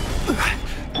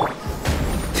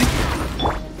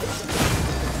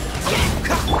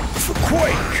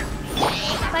 Quake!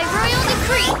 By royal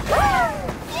decree!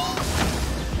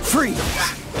 Freeze!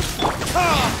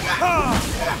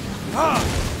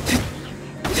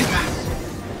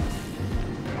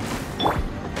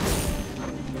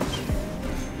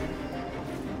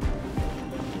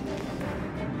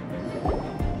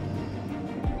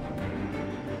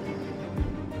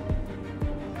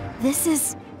 This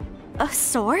is... a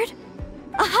sword?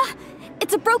 Aha!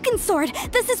 It's a broken sword!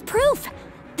 This is proof!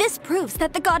 This proves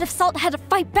that the God of Salt had to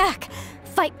fight back!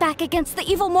 Fight back against the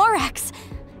evil Morax!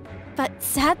 But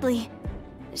sadly,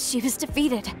 she was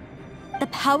defeated. The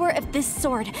power of this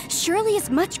sword surely is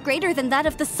much greater than that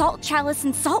of the Salt Chalice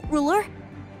and Salt Ruler.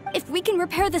 If we can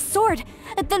repair the sword,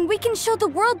 then we can show the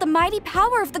world the mighty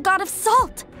power of the God of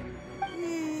Salt!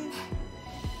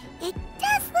 It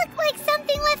does look like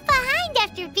something left behind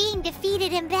after being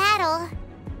defeated in battle.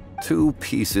 2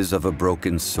 pieces of a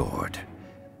broken sword.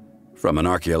 From an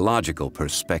archaeological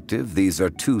perspective, these are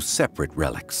 2 separate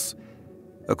relics.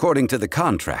 According to the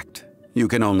contract, you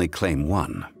can only claim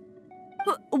one.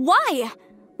 Why?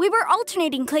 We were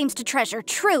alternating claims to treasure,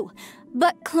 true,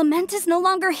 but Kliment is no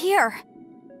longer here.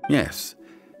 Yes,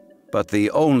 but the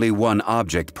only one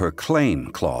object per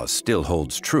claim clause still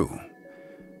holds true.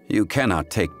 You cannot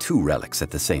take 2 relics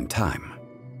at the same time.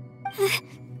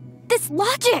 This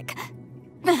logic!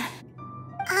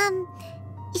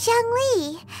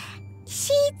 Zhongli,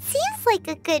 she seems like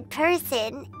a good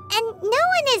person, and no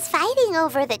one is fighting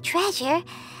over the treasure.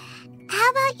 How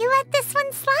about you let this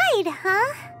one slide,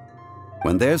 huh?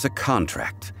 When there's a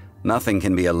contract, nothing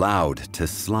can be allowed to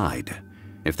slide.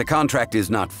 If the contract is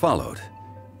not followed,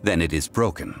 then it is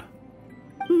broken.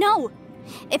 No!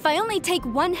 If I only take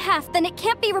 1/2, then it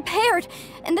can't be repaired,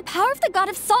 and the power of the God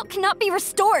of Salt cannot be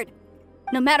restored.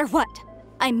 No matter what,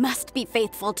 I must be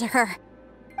faithful to her.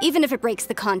 Even if it breaks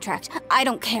the contract, I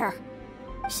don't care.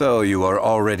 So you are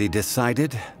already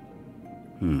decided?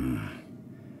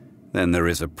 Then there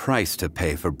is a price to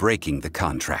pay for breaking the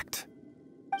contract.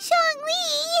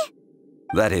 Zhongli!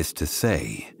 That is to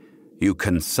say, you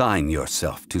consign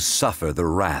yourself to suffer the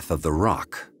wrath of the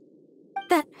rock.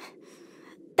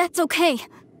 That's okay.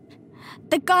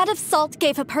 The God of Salt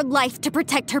gave up her life to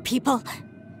protect her people.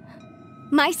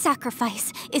 My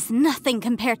sacrifice is nothing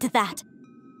compared to that.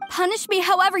 Punish me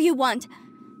however you want.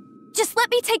 Just let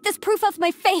me take this proof of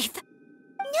my faith.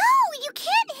 No, you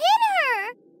can't hit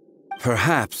her!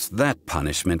 Perhaps that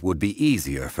punishment would be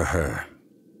easier for her.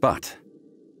 But,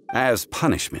 as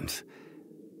punishment,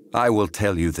 I will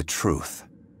tell you the truth.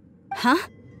 Huh?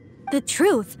 The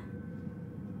truth?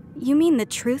 You mean the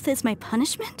truth is my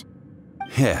punishment?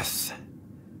 Yes.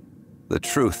 The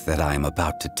truth that I am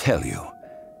about to tell you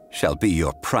shall be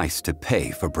your price to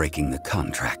pay for breaking the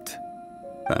contract.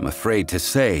 I'm afraid to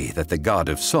say that the God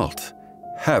of Salt,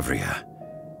 Havria,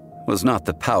 was not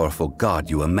the powerful god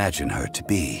you imagine her to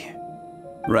be.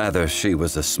 Rather, she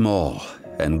was a small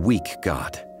and weak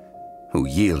god who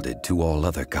yielded to all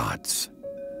other gods.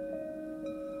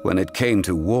 When it came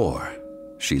to war,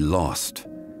 she lost,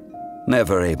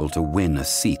 never able to win a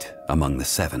seat among the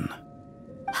seven.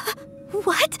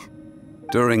 What?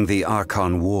 During the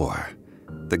Archon War,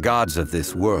 the gods of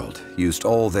this world used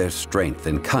all their strength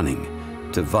and cunning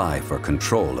to vie for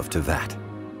control of Teyvat.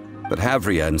 But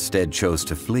Havria instead chose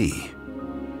to flee.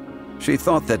 She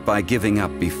thought that by giving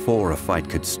up before a fight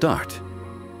could start,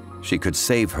 she could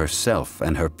save herself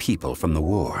and her people from the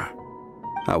war.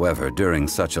 However, during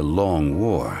such a long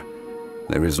war,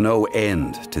 there is no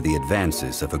end to the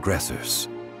advances of aggressors.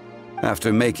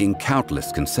 After making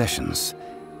countless concessions,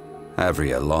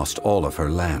 Havria lost all of her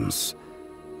lands,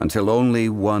 until only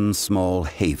one small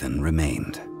haven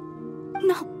remained.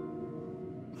 No!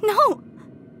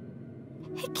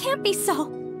 It can't be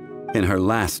so. In her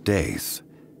last days,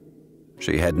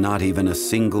 she had not even a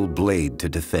single blade to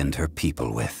defend her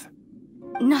people with.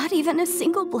 Not even a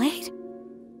single blade?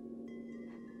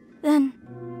 Then,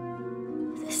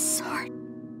 this sword...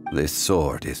 This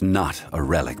sword is not a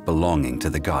relic belonging to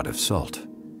the god of salt,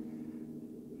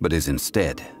 but is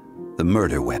instead the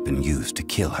murder weapon used to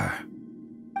kill her.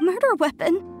 Murder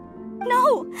weapon?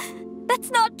 No!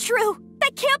 That's not true!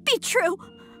 That can't be true!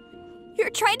 You're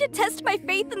trying to test my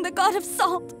faith in the god of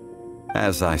salt.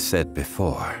 As I said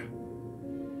before,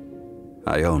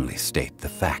 I only state the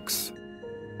facts.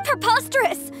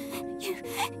 Preposterous!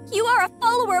 You are a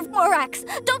follower of Morax!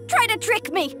 Don't try to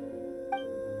trick me!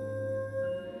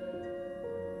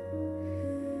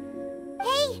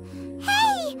 Hey!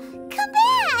 Come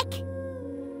back!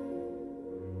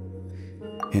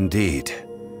 Indeed.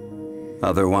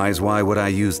 Otherwise, why would I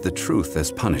use the truth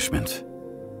as punishment?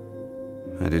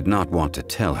 I did not want to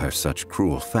tell her such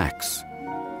cruel facts.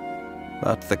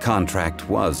 But the contract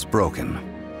was broken.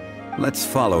 Let's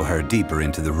follow her deeper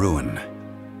into the ruin.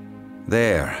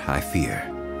 There, I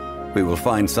fear, we will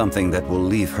find something that will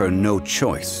leave her no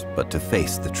choice but to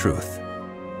face the truth.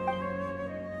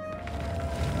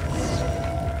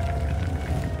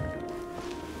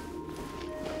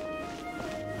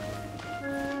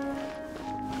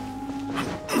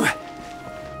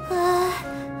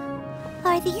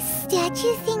 Are these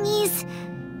statue thingies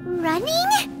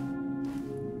running?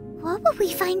 What will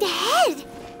we find ahead?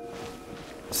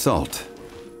 Salt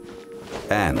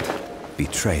and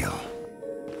betrayal.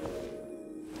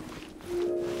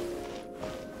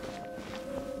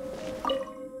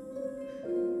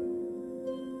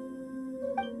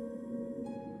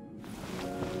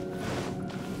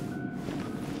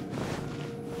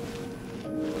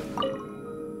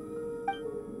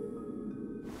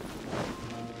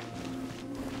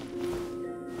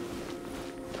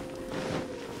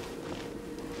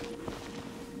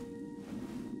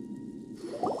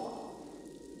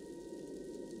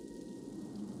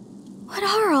 What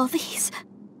are all these?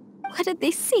 What did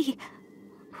they see?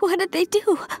 What did they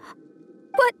do?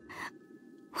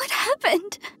 What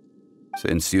happened?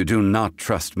 Since you do not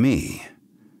trust me,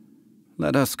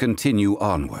 let us continue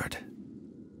onward.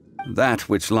 That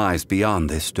which lies beyond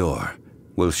this door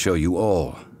will show you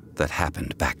all that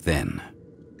happened back then.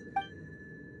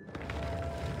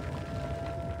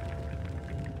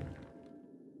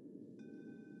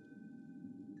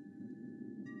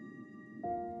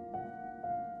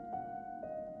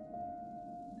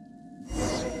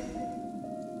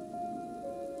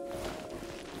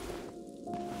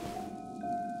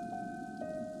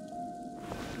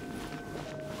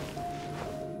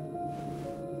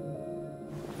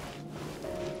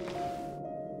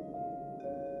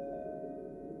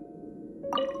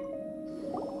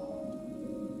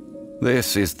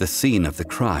 This is the scene of the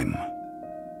crime.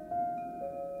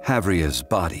 Havria's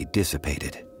body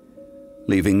dissipated,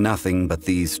 leaving nothing but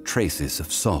these traces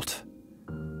of salt.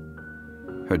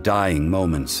 Her dying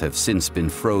moments have since been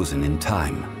frozen in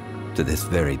time to this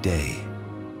very day.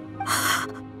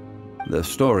 The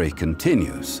story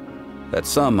continues that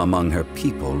some among her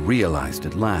people realized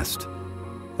at last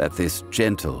that this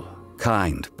gentle,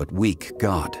 kind, but weak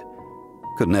god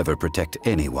could never protect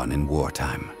anyone in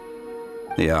wartime.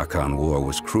 The Archon War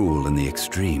was cruel in the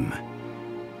extreme.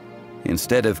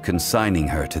 Instead of consigning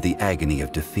her to the agony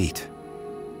of defeat,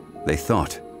 they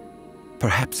thought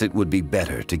perhaps it would be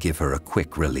better to give her a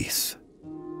quick release.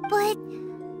 But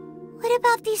what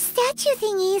about these statue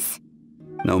thingies?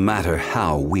 No matter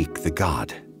how weak the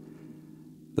god,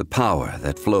 the power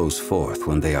that flows forth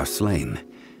when they are slain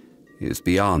is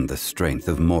beyond the strength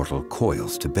of mortal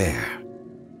coils to bear.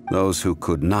 Those who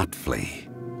could not flee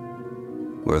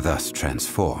were thus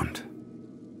transformed.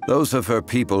 Those of her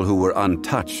people who were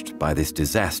untouched by this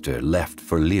disaster left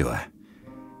for Liyue.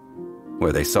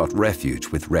 where they sought refuge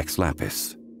with Rex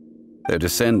Lapis. Their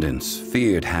descendants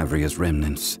feared Havria's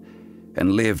remnants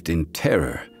and lived in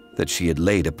terror that she had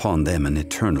laid upon them an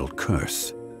eternal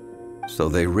curse. So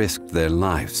they risked their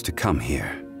lives to come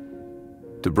here,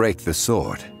 to break the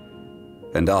sword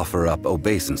and offer up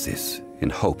obeisances in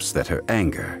hopes that her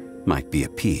anger might be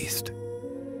appeased.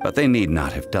 But they need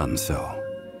not have done so.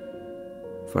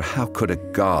 For how could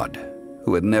a god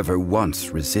who had never once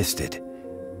resisted,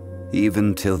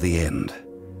 even till the end,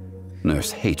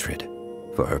 nurse hatred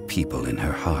for her people in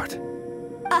her heart?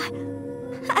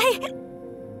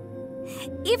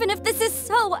 Even if this is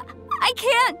so, I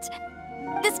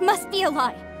can't! This must be a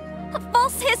lie. A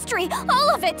false history,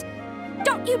 all of it!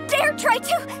 Don't you dare try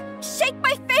to shake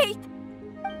my faith!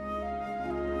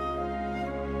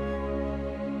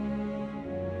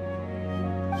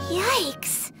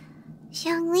 Yikes.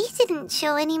 Zhongli didn't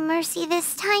show any mercy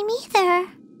this time either.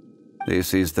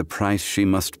 This is the price she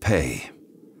must pay.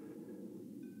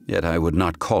 Yet I would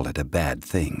not call it a bad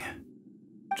thing.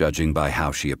 Judging by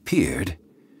how she appeared,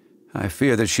 I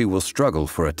fear that she will struggle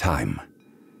for a time.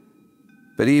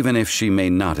 But even if she may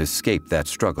not escape that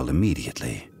struggle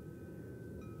immediately,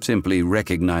 simply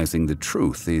recognizing the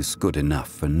truth is good enough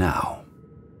for now.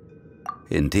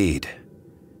 Indeed,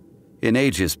 in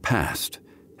ages past,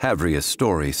 Havria's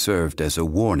story served as a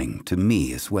warning to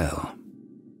me as well.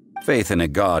 Faith in a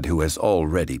god who has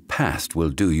already passed will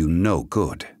do you no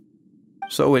good.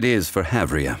 So it is for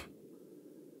Havria.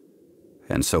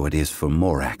 And so it is for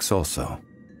Morax also.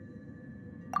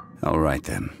 All right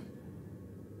then.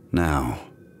 Now,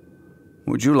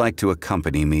 would you like to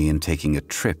accompany me in taking a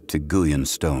trip to Guyun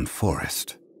Stone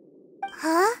Forest?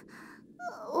 Huh?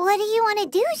 What do you want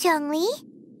to do, Zhongli?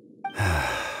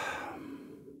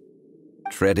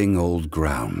 Treading old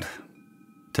ground,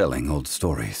 telling old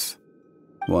stories.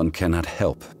 One cannot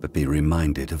help but be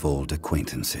reminded of old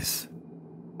acquaintances.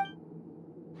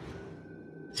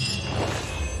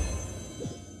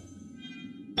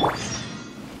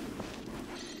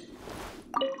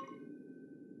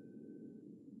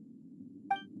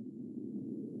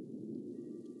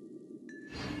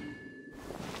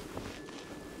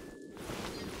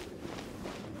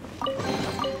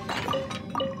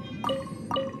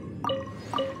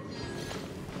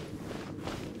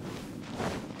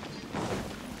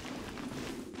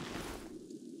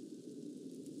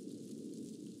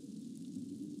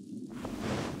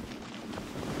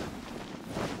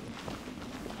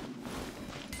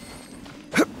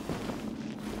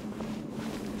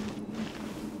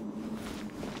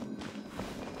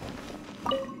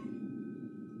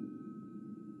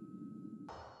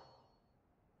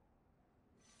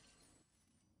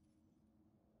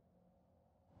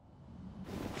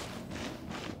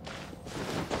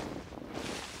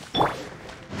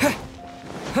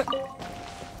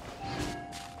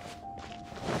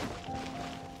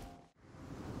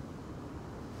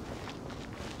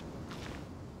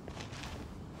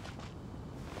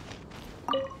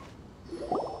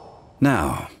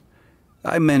 Now,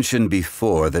 I mentioned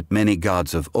before that many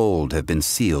gods of old have been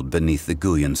sealed beneath the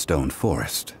Guyun Stone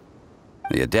Forest.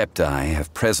 The Adepti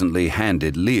have presently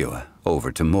handed Liyue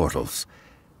over to mortals,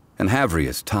 and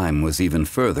Havria's time was even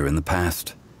further in the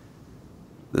past.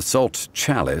 The Salt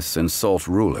Chalice and Salt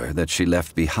Ruler that she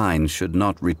left behind should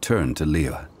not return to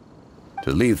Liyue.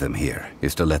 To leave them here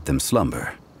is to let them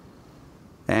slumber.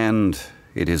 And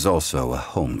it is also a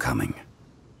homecoming.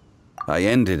 I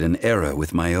ended an era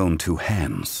with my own two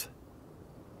hands.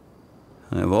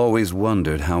 I've always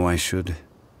wondered how I should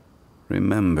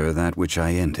remember that which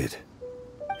I ended.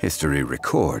 History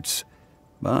records,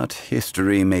 but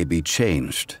history may be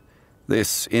changed.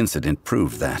 This incident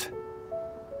proved that.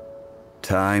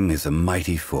 Time is a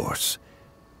mighty force,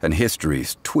 and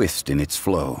history's twist in its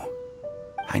flow.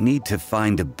 I need to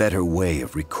find a better way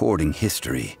of recording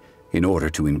history in order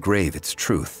to engrave its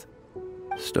truth.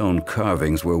 Stone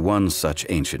carvings were one such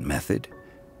ancient method,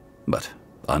 but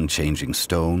unchanging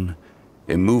stone,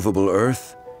 immovable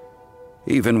earth,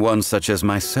 even one such as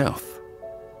myself.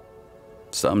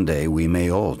 Someday we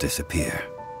may all disappear.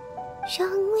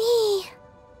 Zhongli.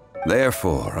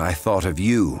 Therefore, I thought of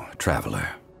you, traveler.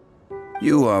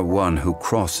 You are one who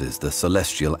crosses the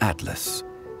celestial atlas,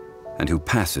 and who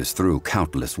passes through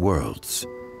countless worlds.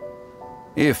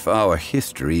 If our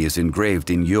history is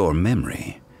engraved in your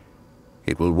memory,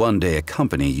 it will one day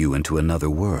accompany you into another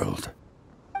world.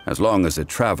 As long as a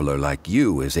traveler like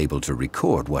you is able to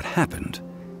record what happened,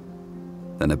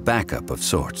 then a backup of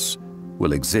sorts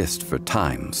will exist for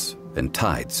times and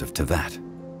tides of Teyvat.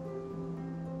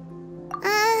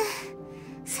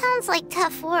 Sounds like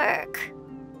tough work.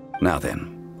 Now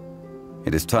then,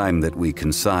 It is time that we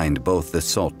consigned both the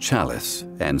Salt Chalice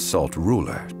and Salt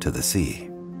Ruler to the sea.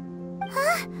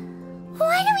 Huh?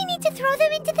 Why do we need to throw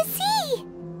them into the sea?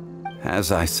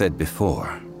 As I said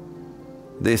before,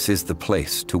 this is the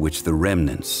place to which the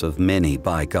remnants of many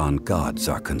bygone gods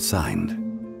are consigned.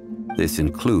 This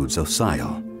includes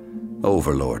Osial,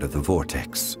 Overlord of the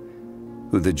Vortex,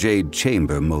 who the Jade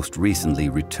Chamber most recently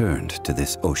returned to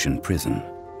this ocean prison.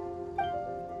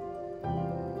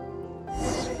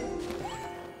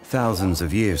 Thousands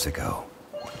of years ago,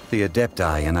 the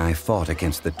Adepti and I fought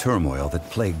against the turmoil that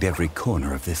plagued every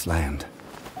corner of this land.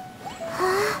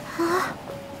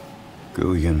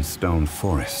 Guyun Stone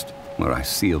Forest, where I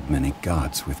sealed many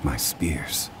gods with my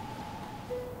spears.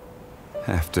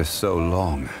 After so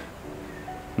long,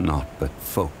 naught but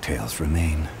folk tales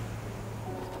remain.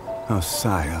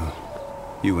 Osial,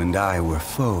 you and I were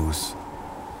foes,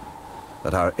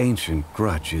 but our ancient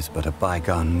grudge is but a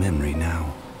bygone memory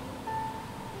now.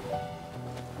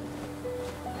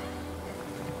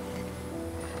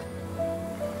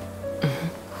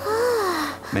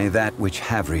 May that which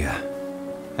Havria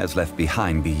has left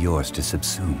behind be yours to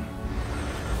subsume.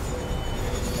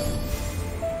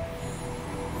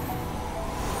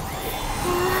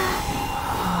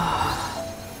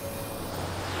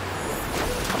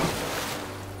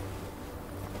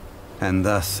 And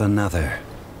thus another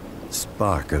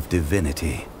spark of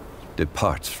divinity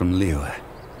departs from Liyue.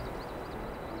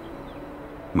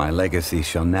 My legacy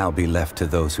shall now be left to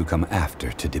those who come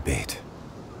after to debate.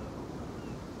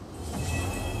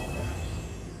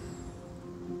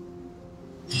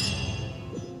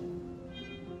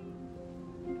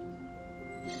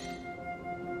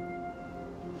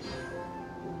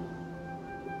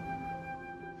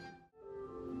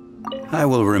 I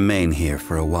will remain here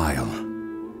for a while.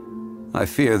 I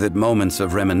fear that moments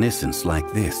of reminiscence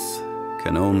like this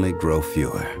can only grow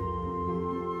fewer.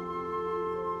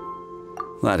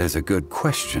 That is a good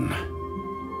question.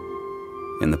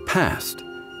 In the past,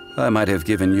 I might have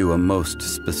given you a most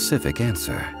specific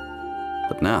answer.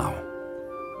 But now...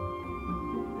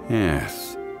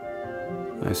 yes.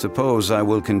 I suppose I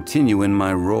will continue in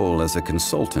my role as a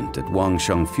consultant at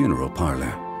Wangsheng Funeral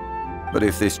Parlor. But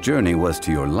if this journey was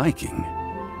to your liking,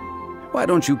 why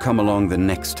don't you come along the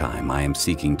next time I am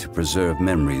seeking to preserve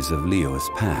memories of Liyue's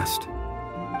past?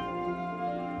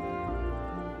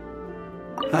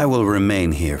 I will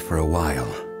remain here for a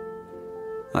while.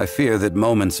 I fear that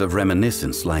moments of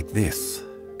reminiscence like this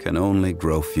can only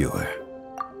grow fewer.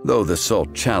 Though the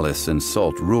Salt Chalice and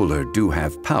Salt Ruler do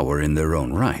have power in their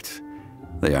own right,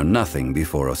 they are nothing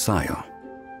before Osial.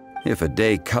 If a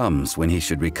day comes when he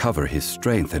should recover his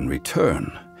strength and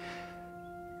return,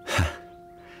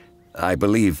 I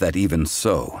believe that even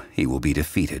so, he will be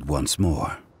defeated once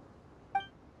more.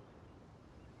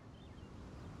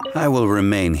 I will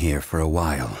remain here for a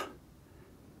while.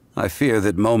 I fear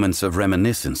that moments of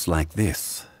reminiscence like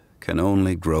this can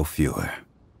only grow fewer.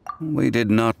 We did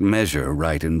not measure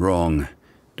right and wrong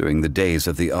during the days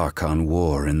of the Archon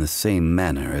War in the same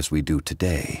manner as we do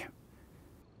today.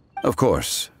 Of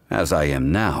course, as I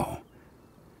am now,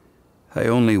 I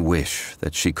only wish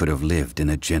that she could have lived in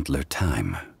a gentler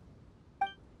time.